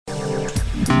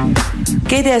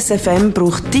GDS-FM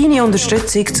braucht deine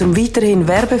Unterstützung, um weiterhin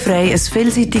werbefrei ein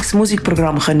vielseitiges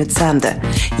Musikprogramm zu senden.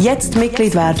 Jetzt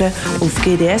Mitglied werden auf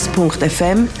gds.fm/member.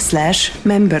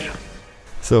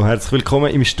 So, herzlich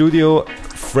willkommen im Studio.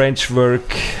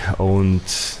 Frenchwork und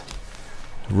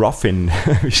Ruffin,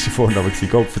 wie war der Vorname?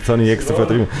 Gott, jetzt habe ich extra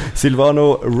verdrückt.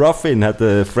 Silvano Ruffin hat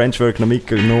Frenchwork noch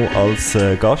mitgenommen als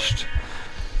Gast.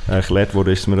 Erklärt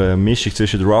wurde, ist mir eine Mischung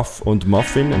zwischen Ruff und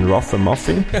Muffin, ein Ruff und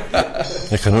Muffin.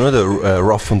 Ich kann nur den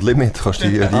Ruff und Limit, kannst du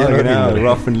die genau, erinnern?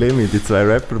 Ruff und Limit, die zwei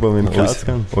Rapper, die wir im Klasse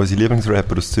haben. Unsere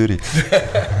Lieblingsrapper aus Zürich.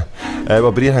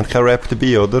 Aber ihr habt keinen Rap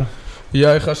dabei, oder?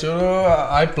 Ja, ich habe schon noch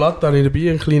eine Platte dabei,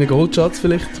 einen kleinen Goldschatz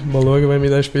vielleicht. Mal schauen, wenn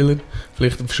wir den spielen.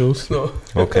 Vielleicht am Schluss noch.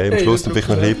 Okay, am Schluss dann vielleicht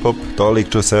noch Hip-Hop. Da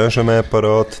liegt schon Saint-Germain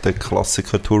parat, der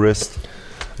Klassiker Tourist.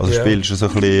 Also spielst du so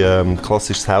ein bisschen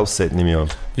klassisches House-Set, nehme ich an.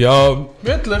 Ja,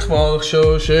 gemütlich, mal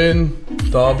schon schön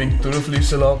den Abend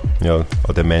durchfließen lassen. Ja,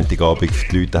 an dem Montagabend für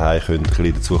die Leute daheim können ein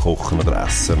bisschen dazu kochen oder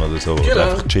essen oder so. Genau. Oder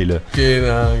einfach chillen.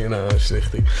 Genau, das ist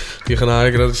richtig. Ich habe auch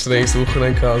gerade ein strenges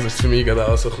Wochenende gehabt, also ist für mich gerade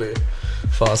auch so ein bisschen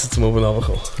Phase zum oben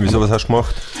runterkommen. Wieso, was hast du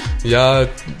gemacht? Ja,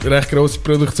 recht grosse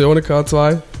Produktionen gehabt,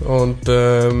 2. Und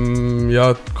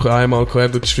ja, einmal quer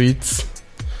durch die Schweiz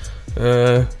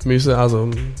müssen, also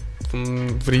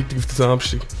vom Freitag auf den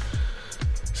Samstag.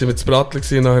 Sind wir zu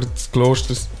Brattli, nachher zu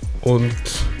Klosters und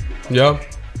ja. Ein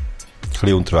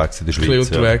bisschen unterwegs in der Schweiz. Ein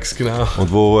bisschen unterwegs, ja. Genau.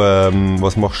 Und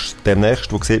was machst du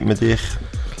demnächst? Wo sieht man dich?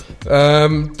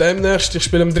 Demnächst, ich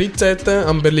spiele am 13.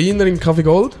 am Berliner im Café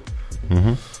Gold.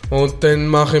 Mhm. Und dann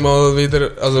mache ich mal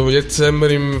wieder, also jetzt sind wir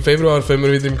im Februar, fangen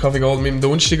wir wieder im Café Gold mit dem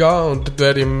Donnerstag an und dort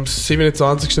werde ich am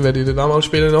 27. werde ich dort auch mal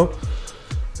spielen noch.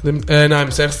 Nein, am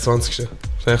 26.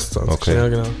 26. Okay. Ja,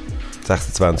 genau.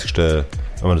 26.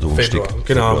 am Donnerstag.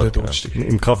 Genau, am Donnerstag.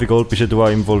 Im Café Gold bist du auch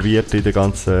involviert in der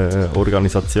ganzen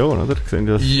Organisation, oder?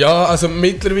 Ja, also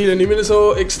mittlerweile nicht mehr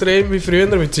so extrem wie früher,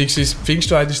 beziehungsweise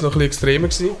Pfingstweid war es noch ein bisschen extremer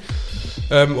gewesen.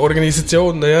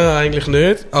 Organisation, ja, eigentlich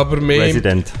nicht, aber mehr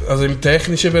im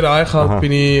technischen Bereich halt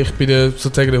bin ich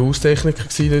sozusagen der Haustechniker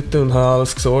gewesen dort und habe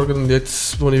alles gesorgt und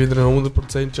jetzt, wo ich wieder einen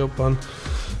 100% Job habe,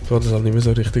 geht das halt nicht mehr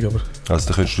so richtig, aber... Also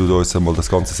da könntest du uns mal das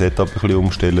ganze Setup ein bisschen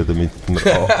umstellen, damit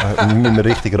wir ein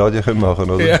richtiges Radio machen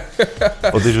können, oder? Ja.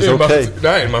 Oder ist es okay?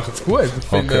 Nein, ich mache es gut. Ich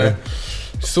finde,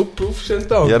 super aufgestellt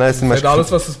da. Ja, nein, es hat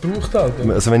alles, was es braucht halt.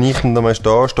 Also wenn ich dann da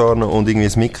stehe und irgendwie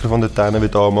das Mikrofon dort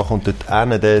hinten anmache und dort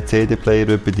hinten den CD-Player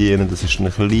bedienen, das ist ein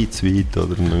bisschen zu weit,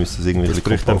 oder? Man müsste das irgendwie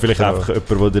braucht dann vielleicht einfach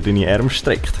jemand, der deine Arme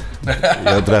streckt.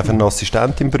 Ja, oder einfach eine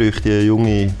Assistentin bräuchte, eine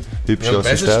junge, hübsche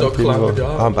Assistentin.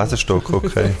 Ein Besenstock,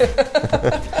 okay.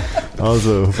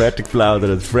 Also, fertig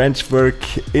geplaudert. Frenchwork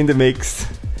in the Mix.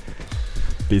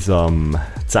 Bis am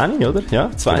 10, oder? Ja,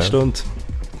 2 Stunden.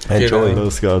 Enjoy. Genau.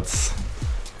 Los geht's.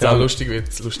 Ja, lustig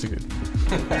wird's.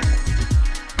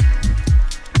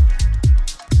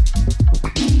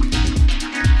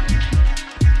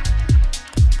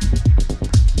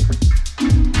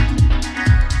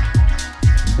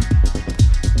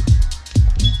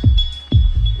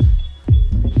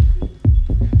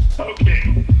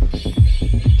 Okay.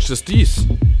 Ist das dies?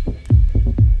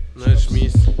 Nein, das ist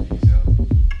mies.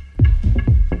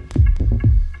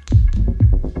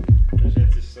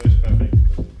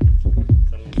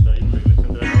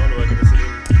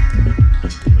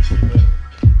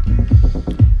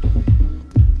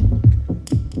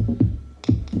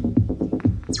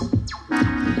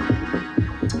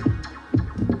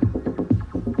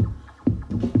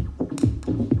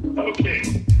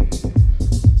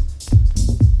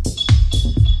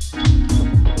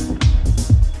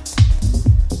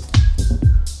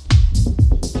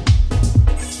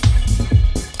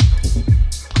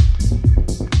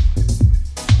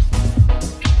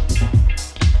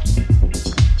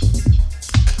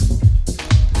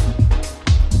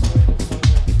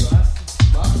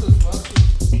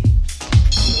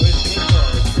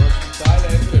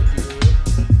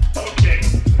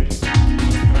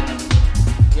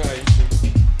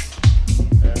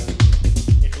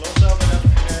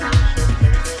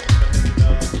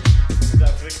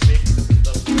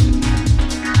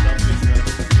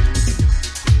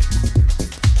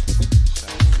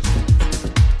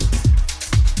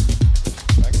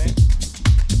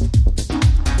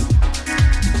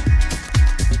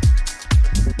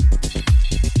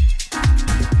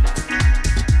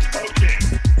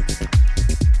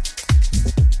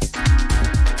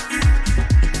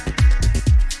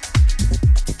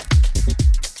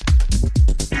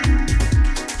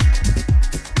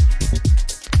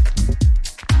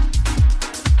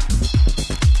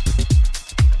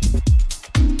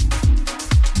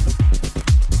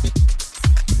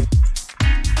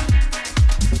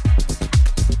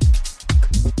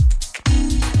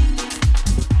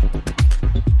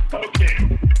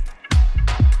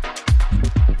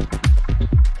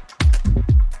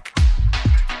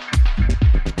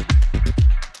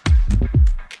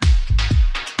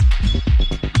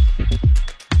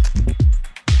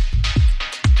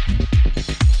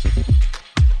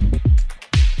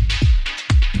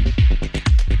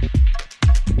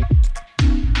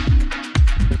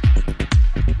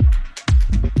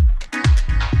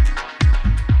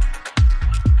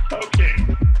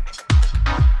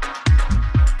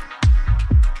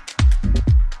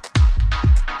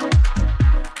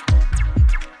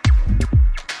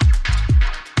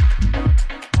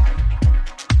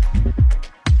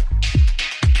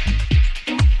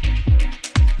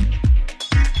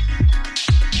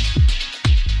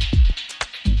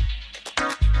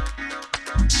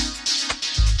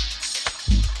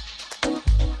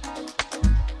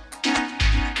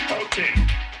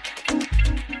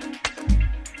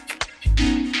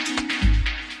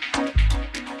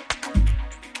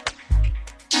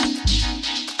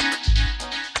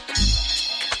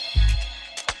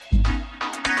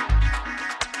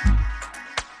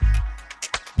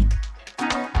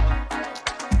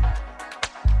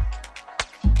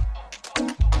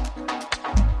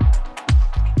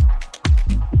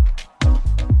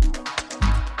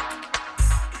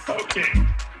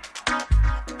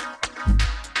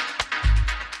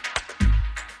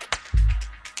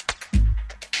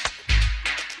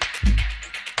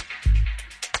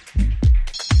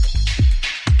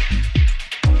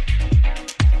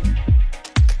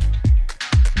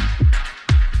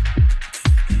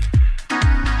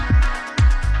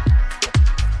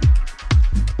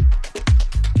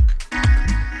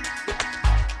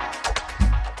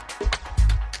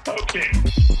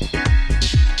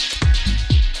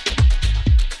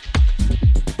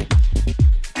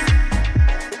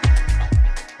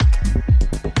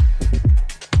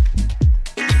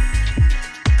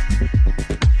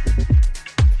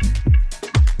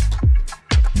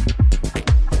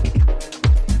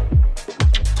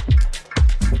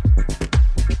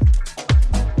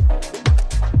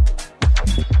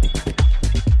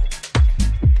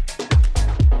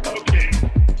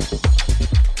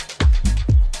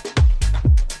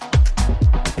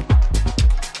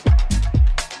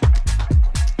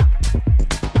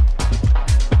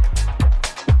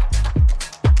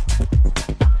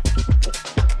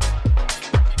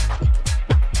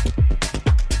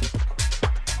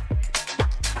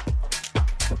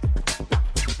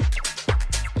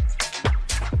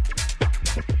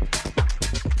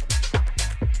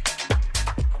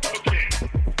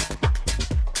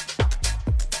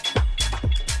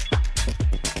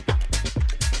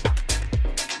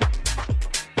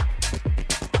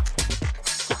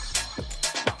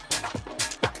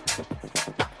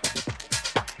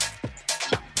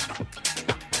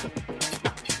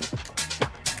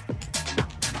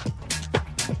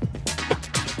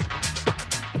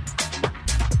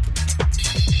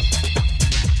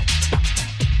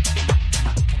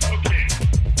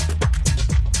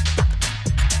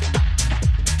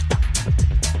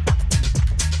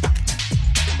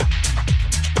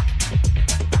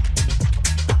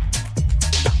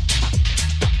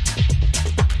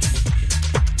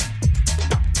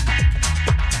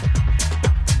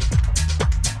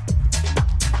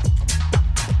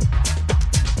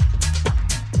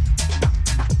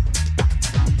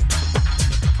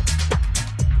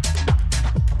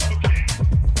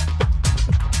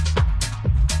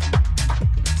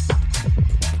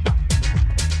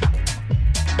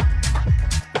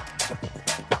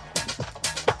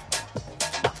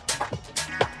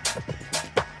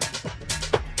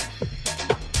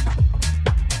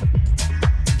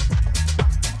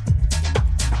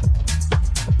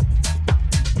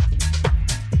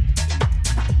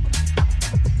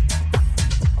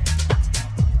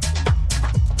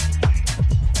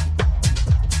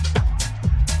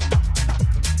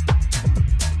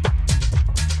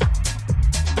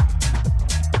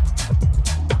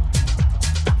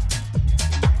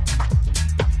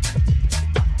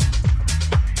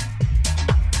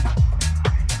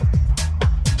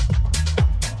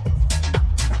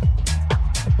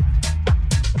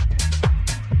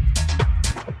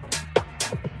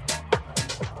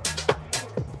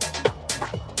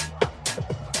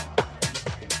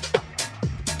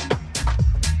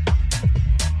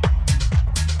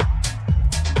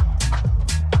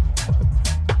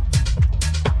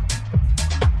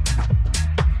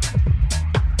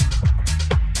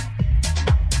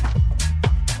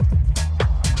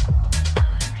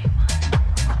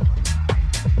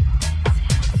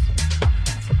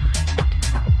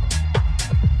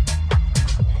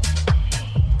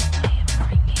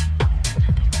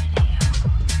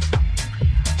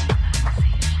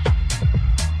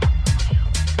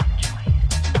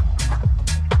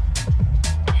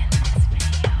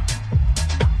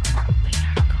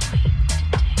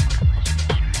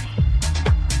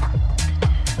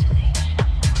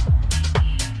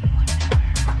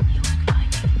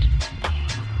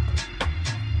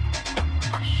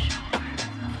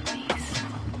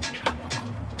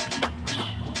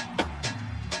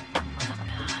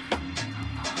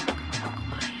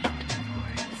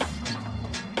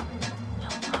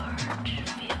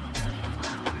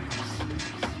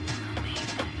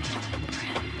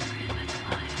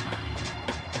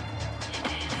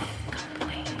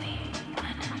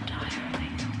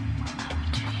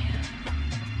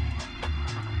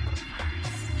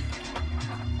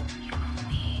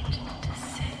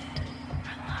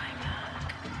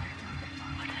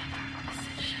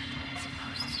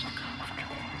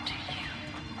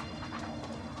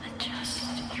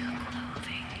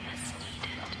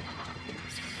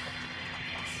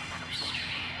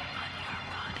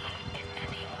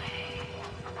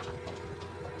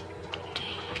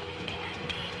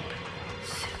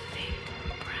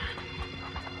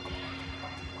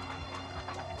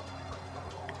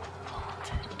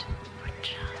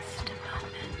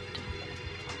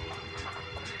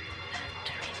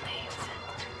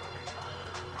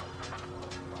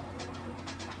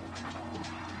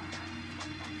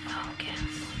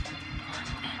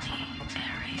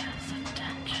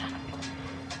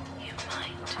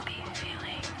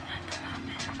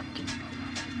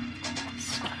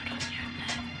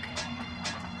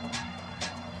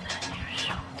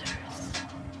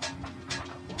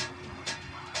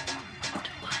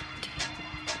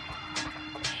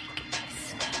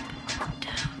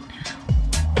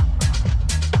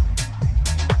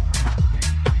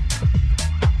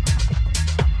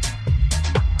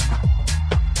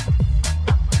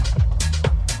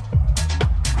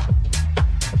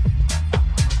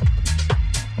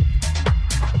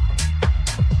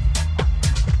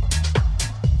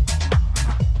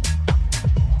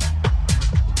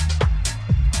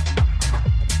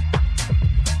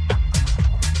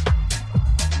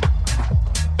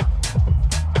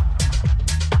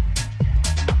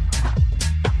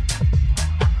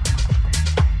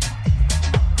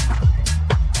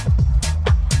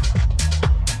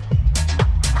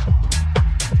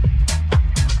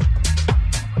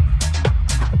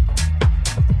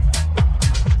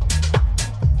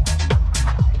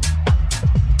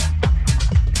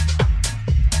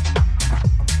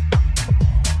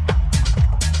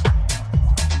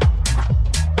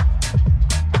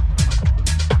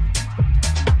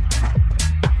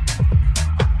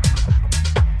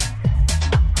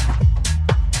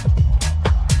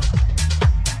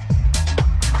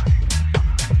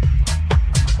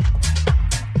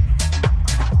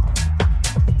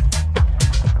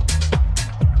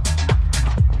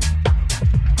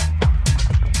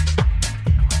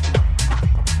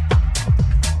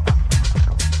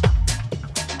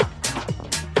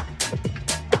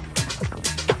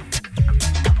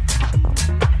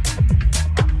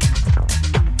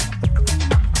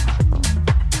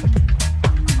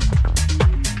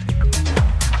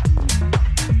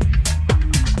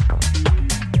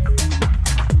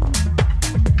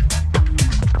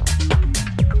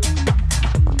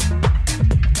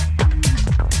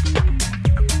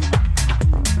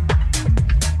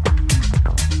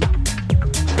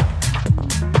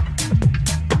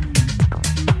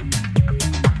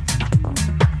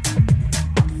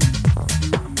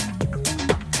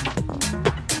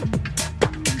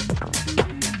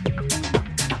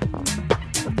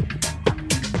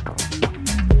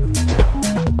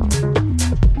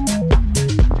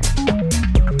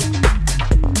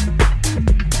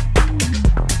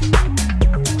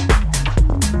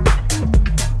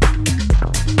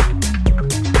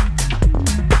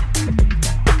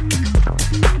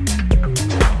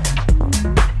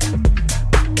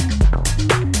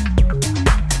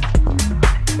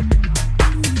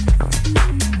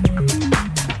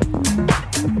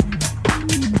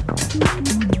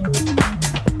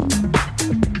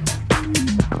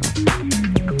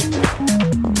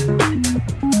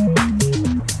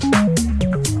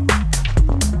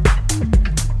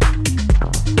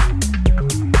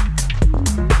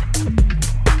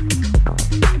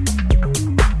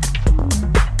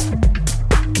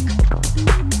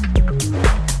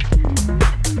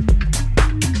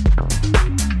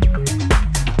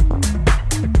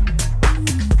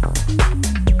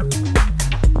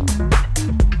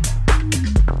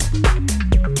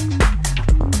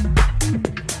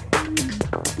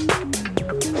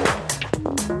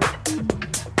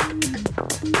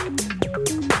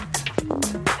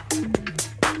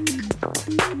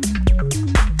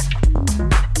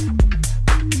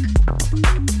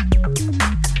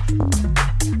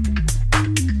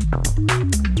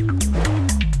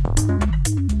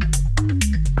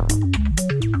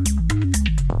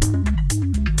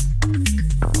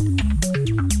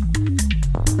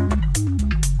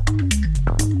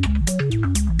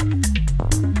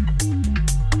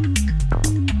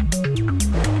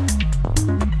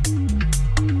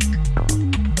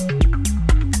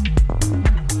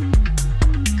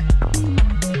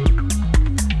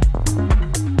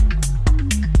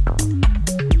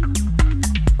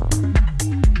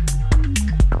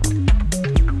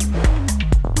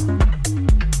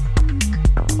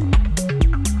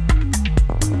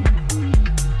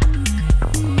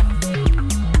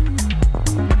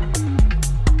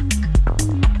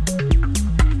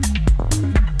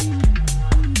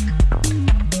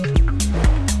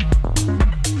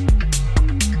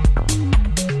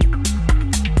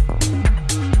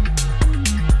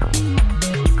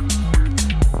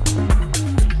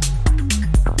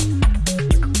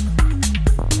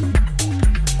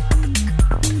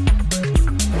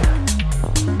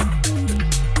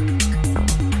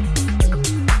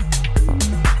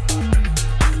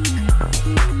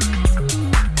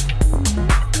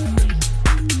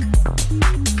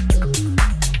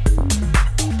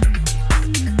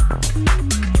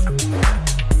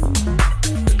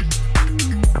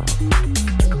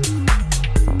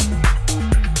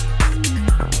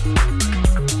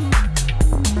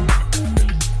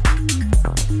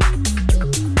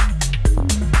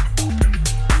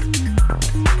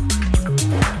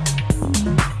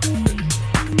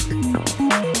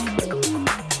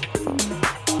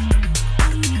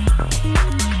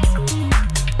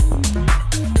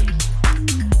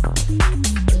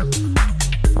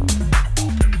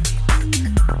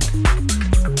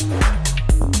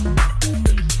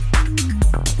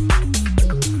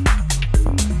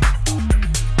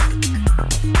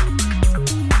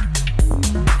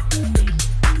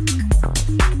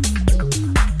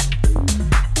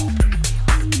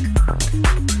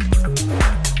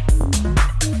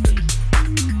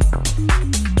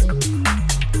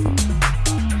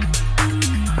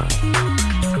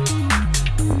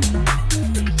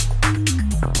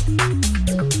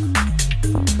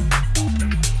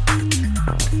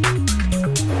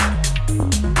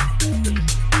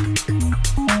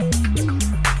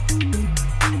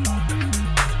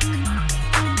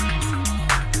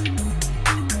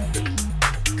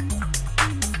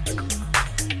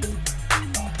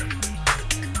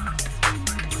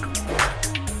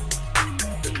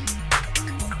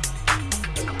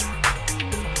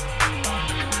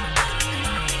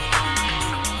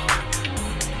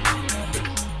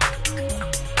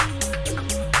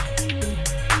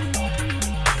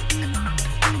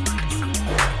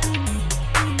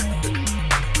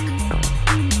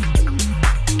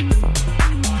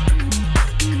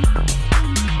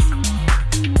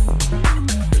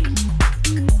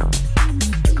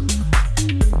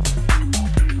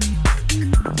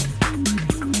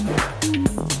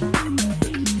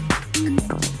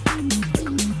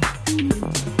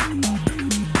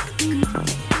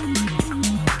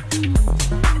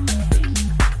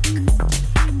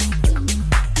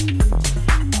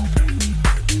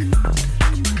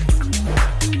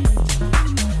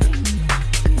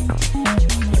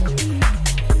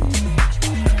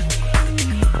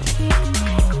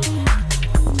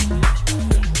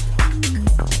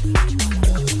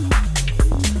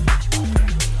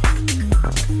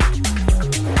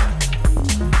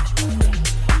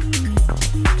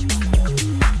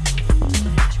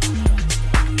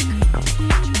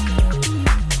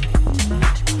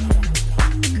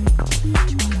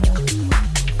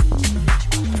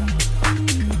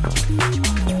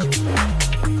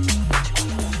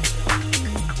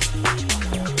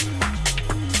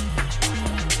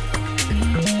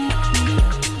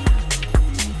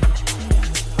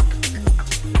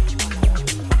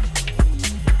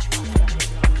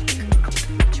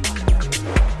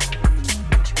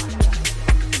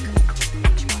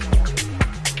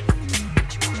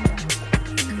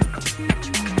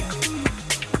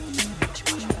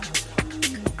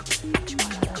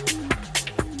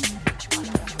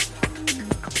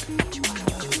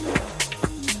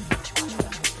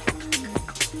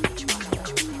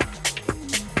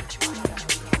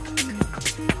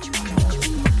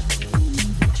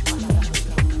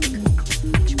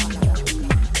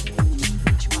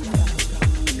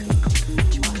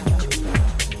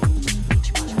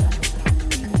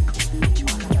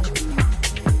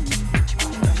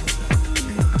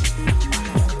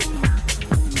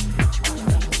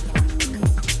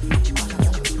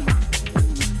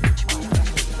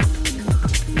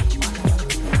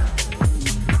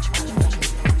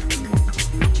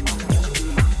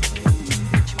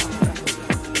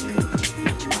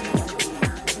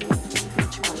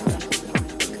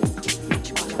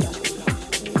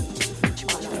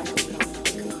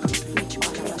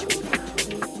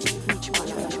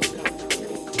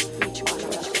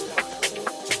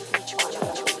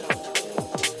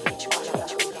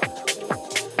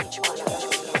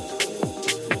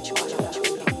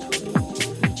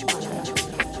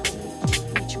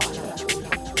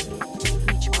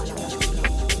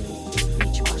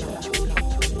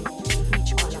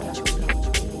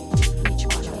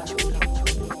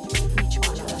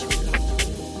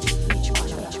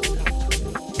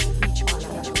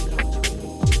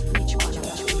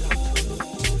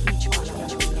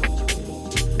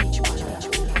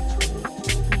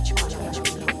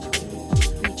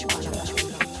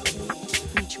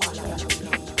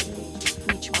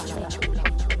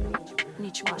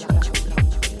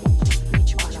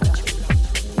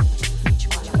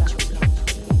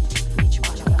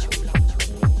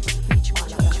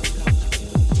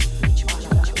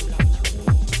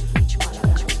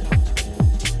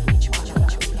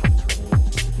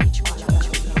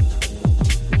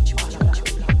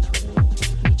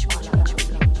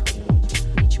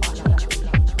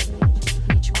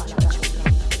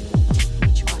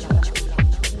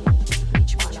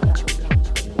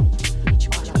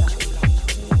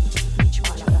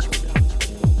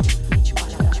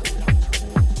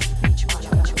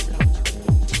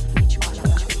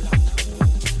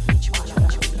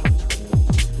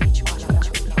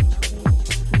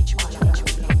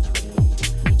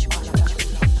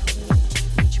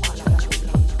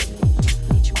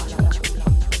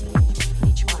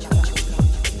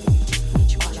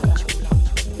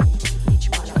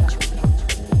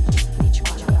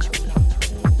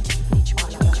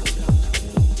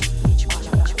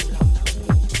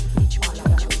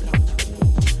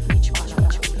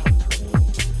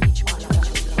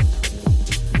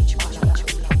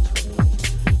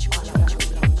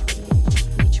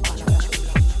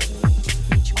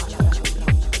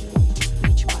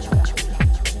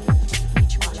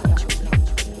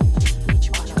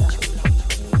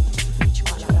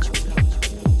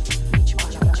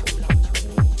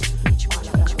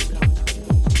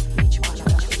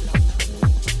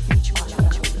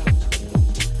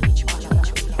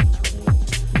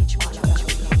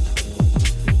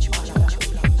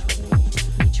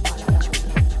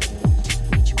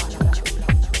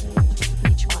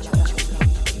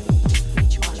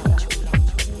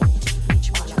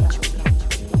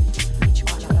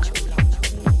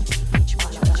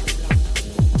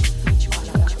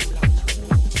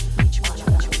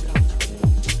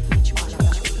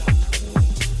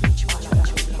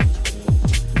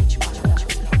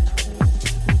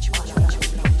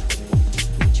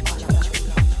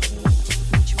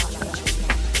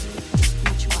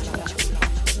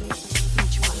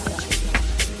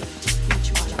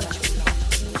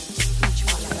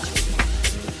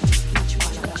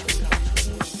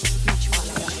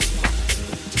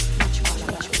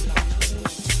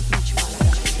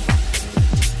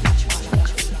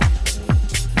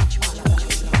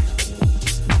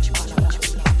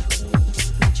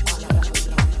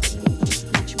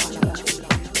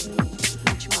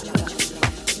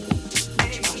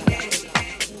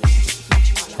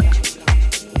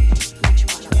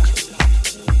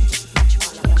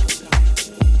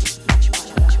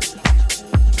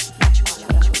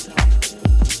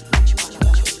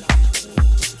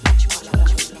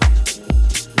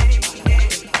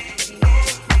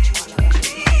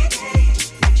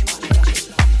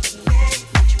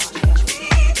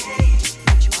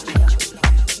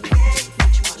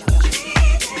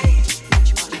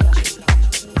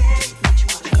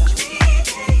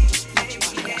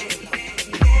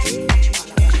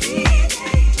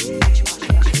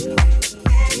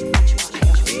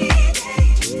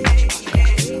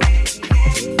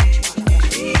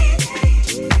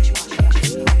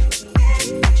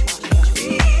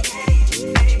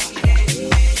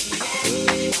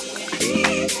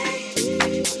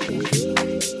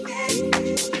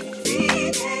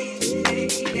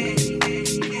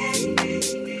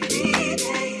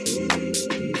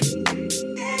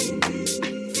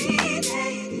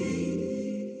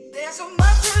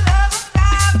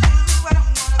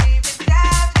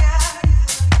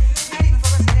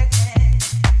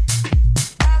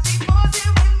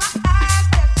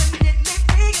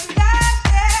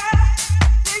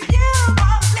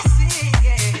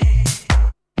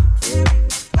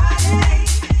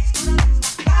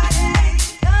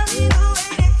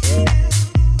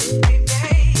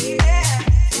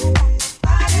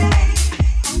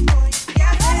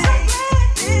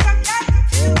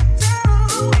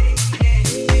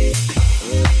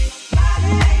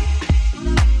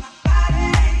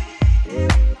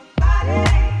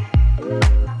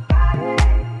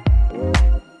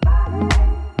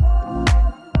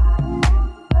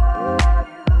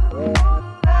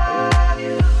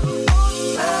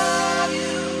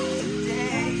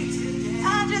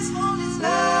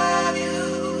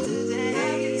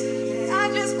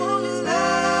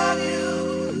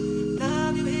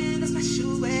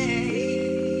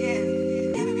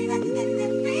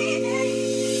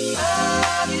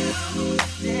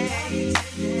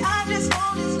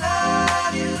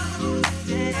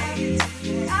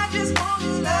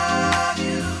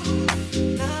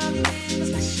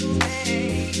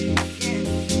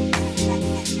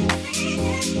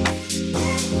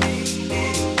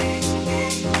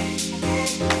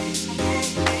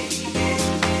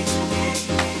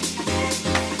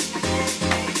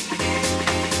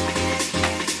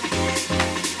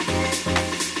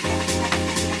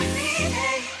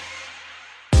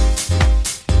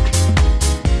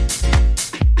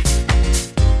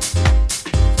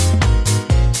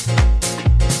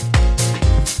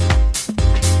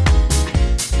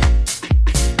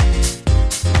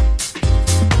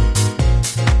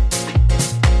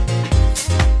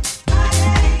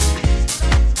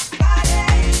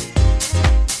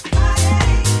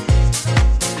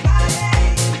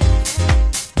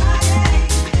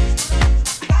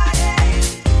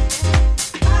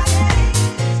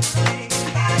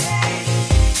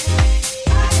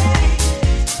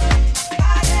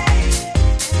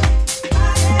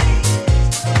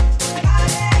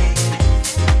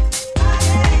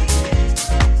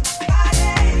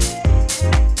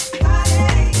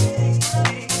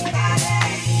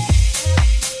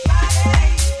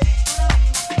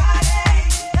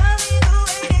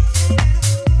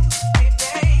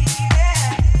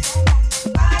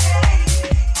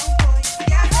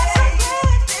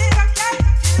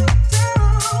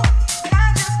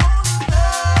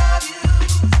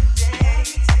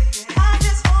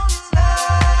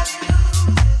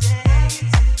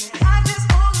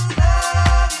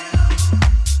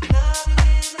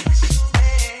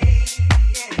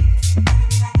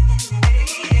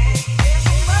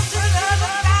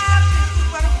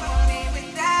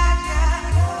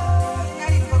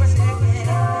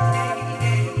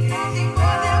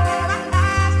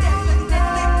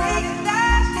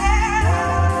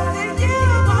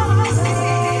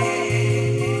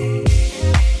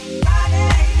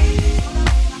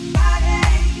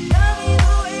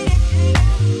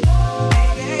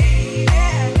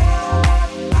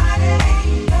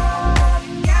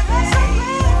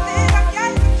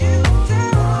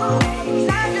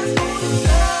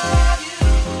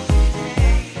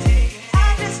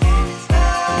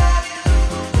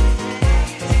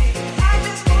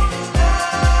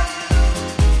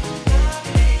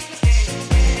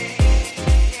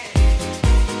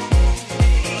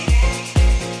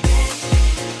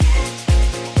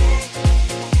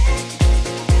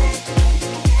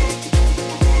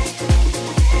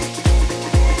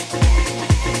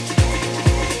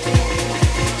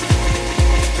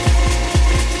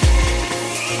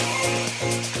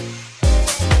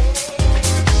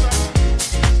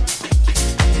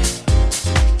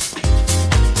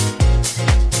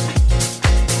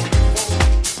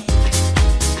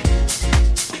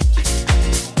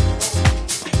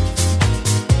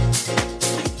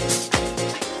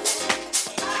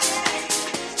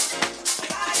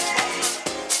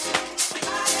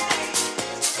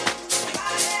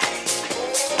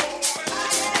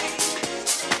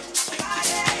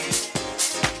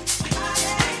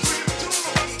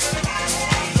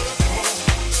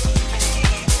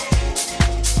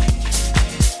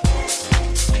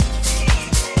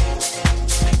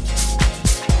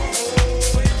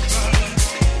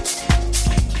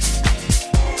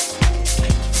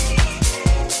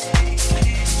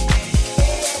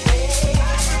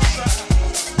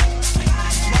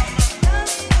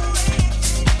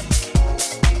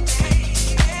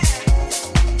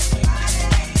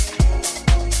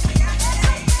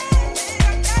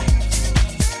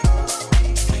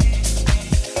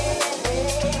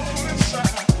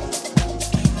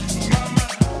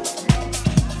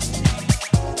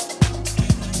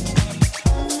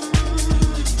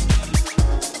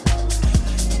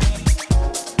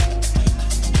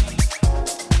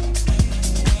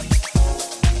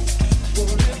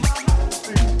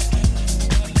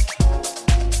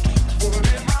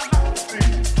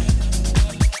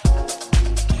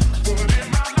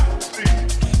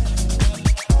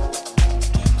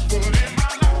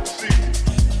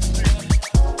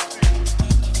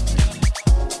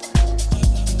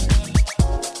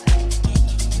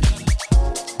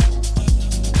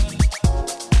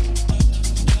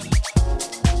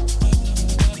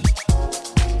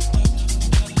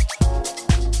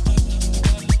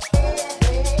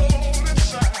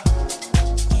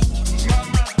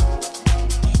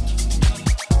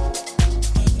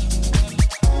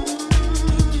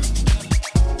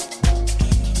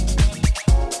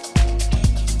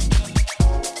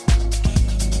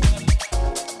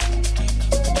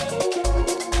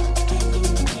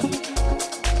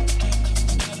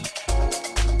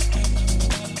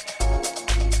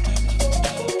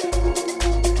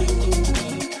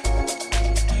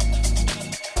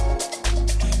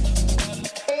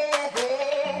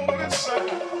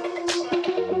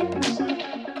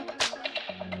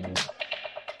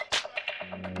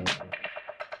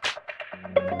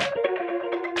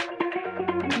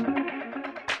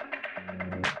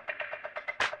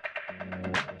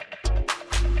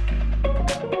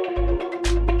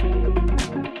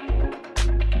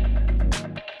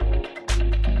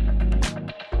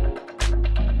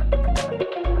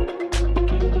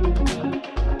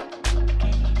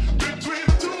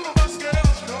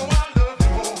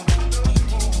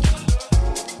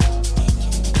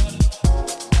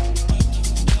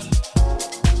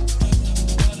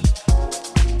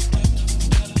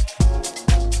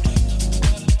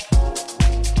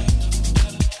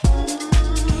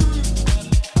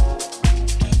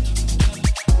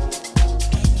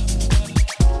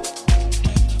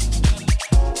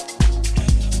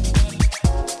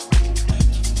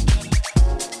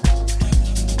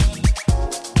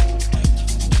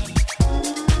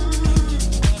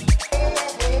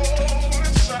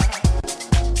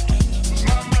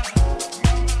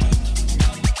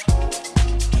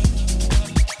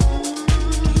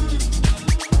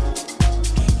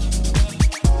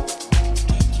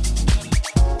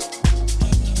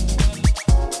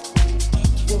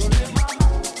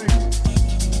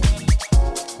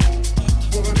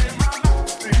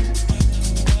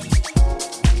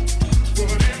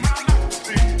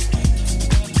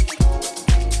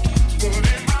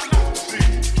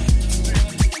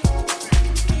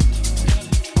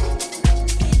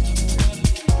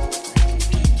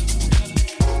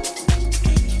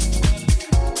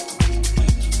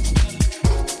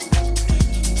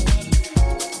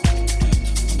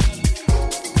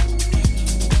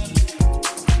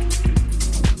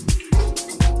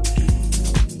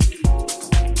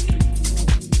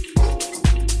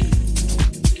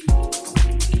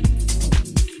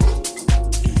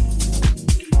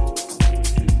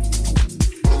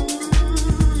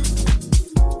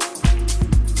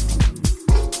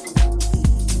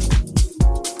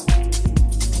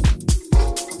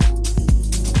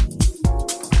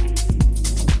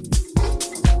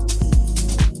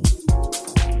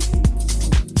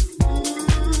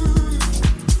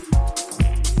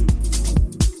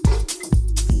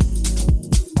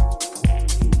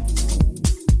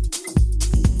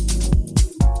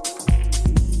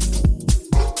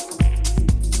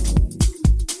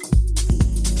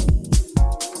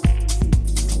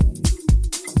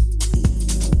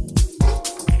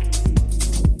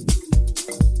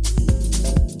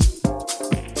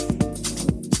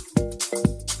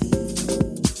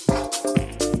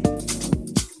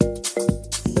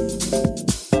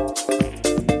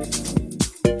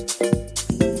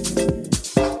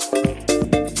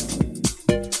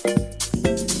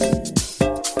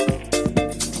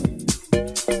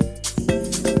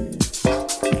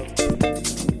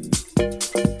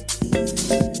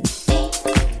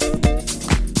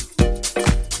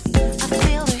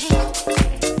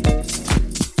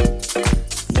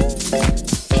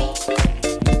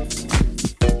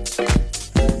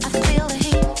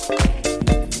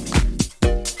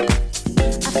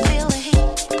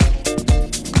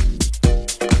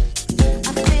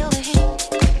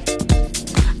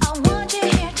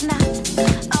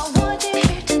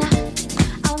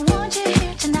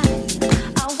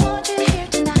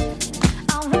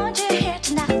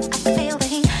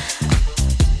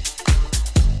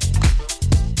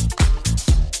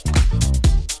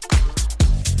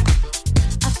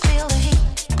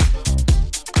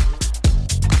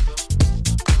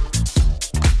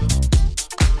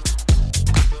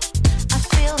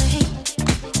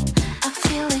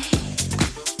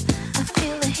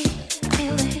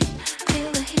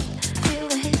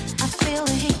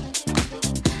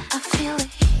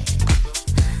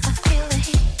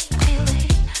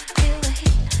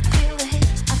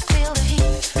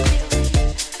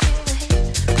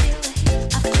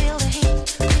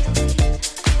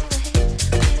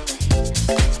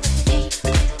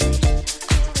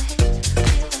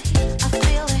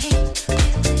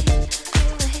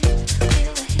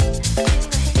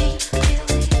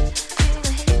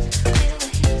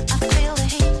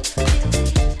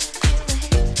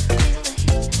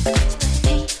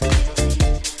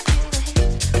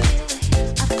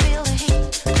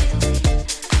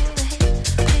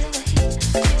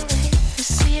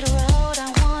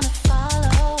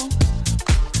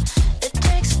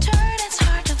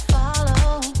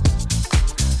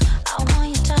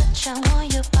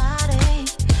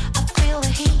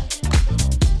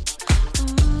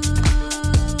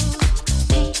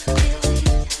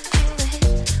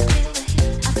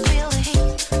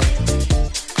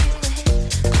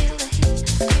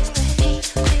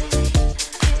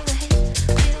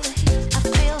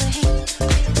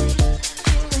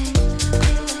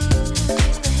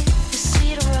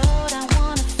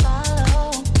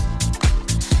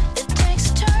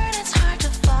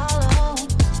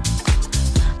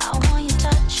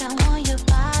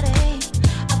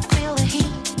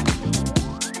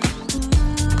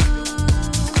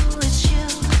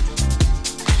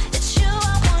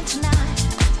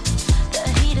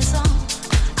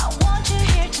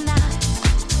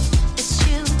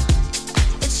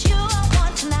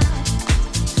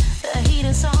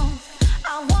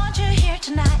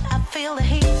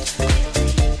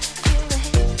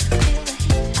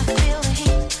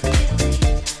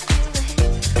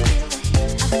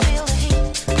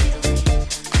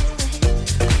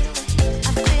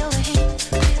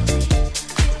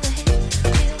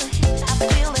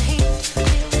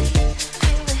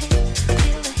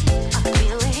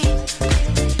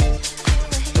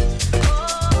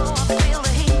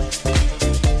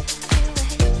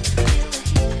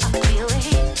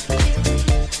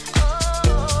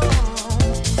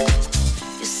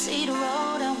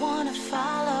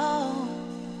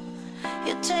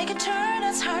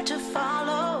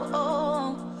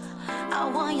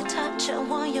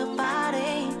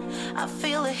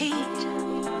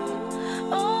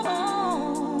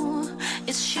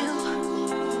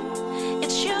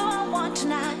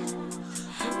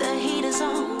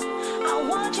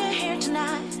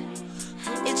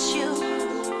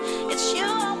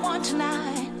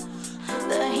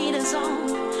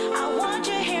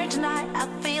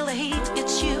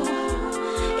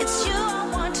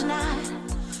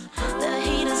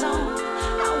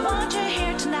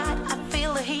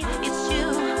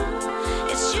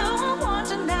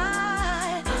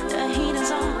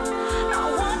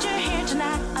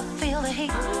 Feel the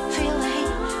heat, feel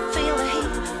the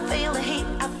heat, feel the heat.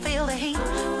 I feel the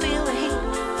heat,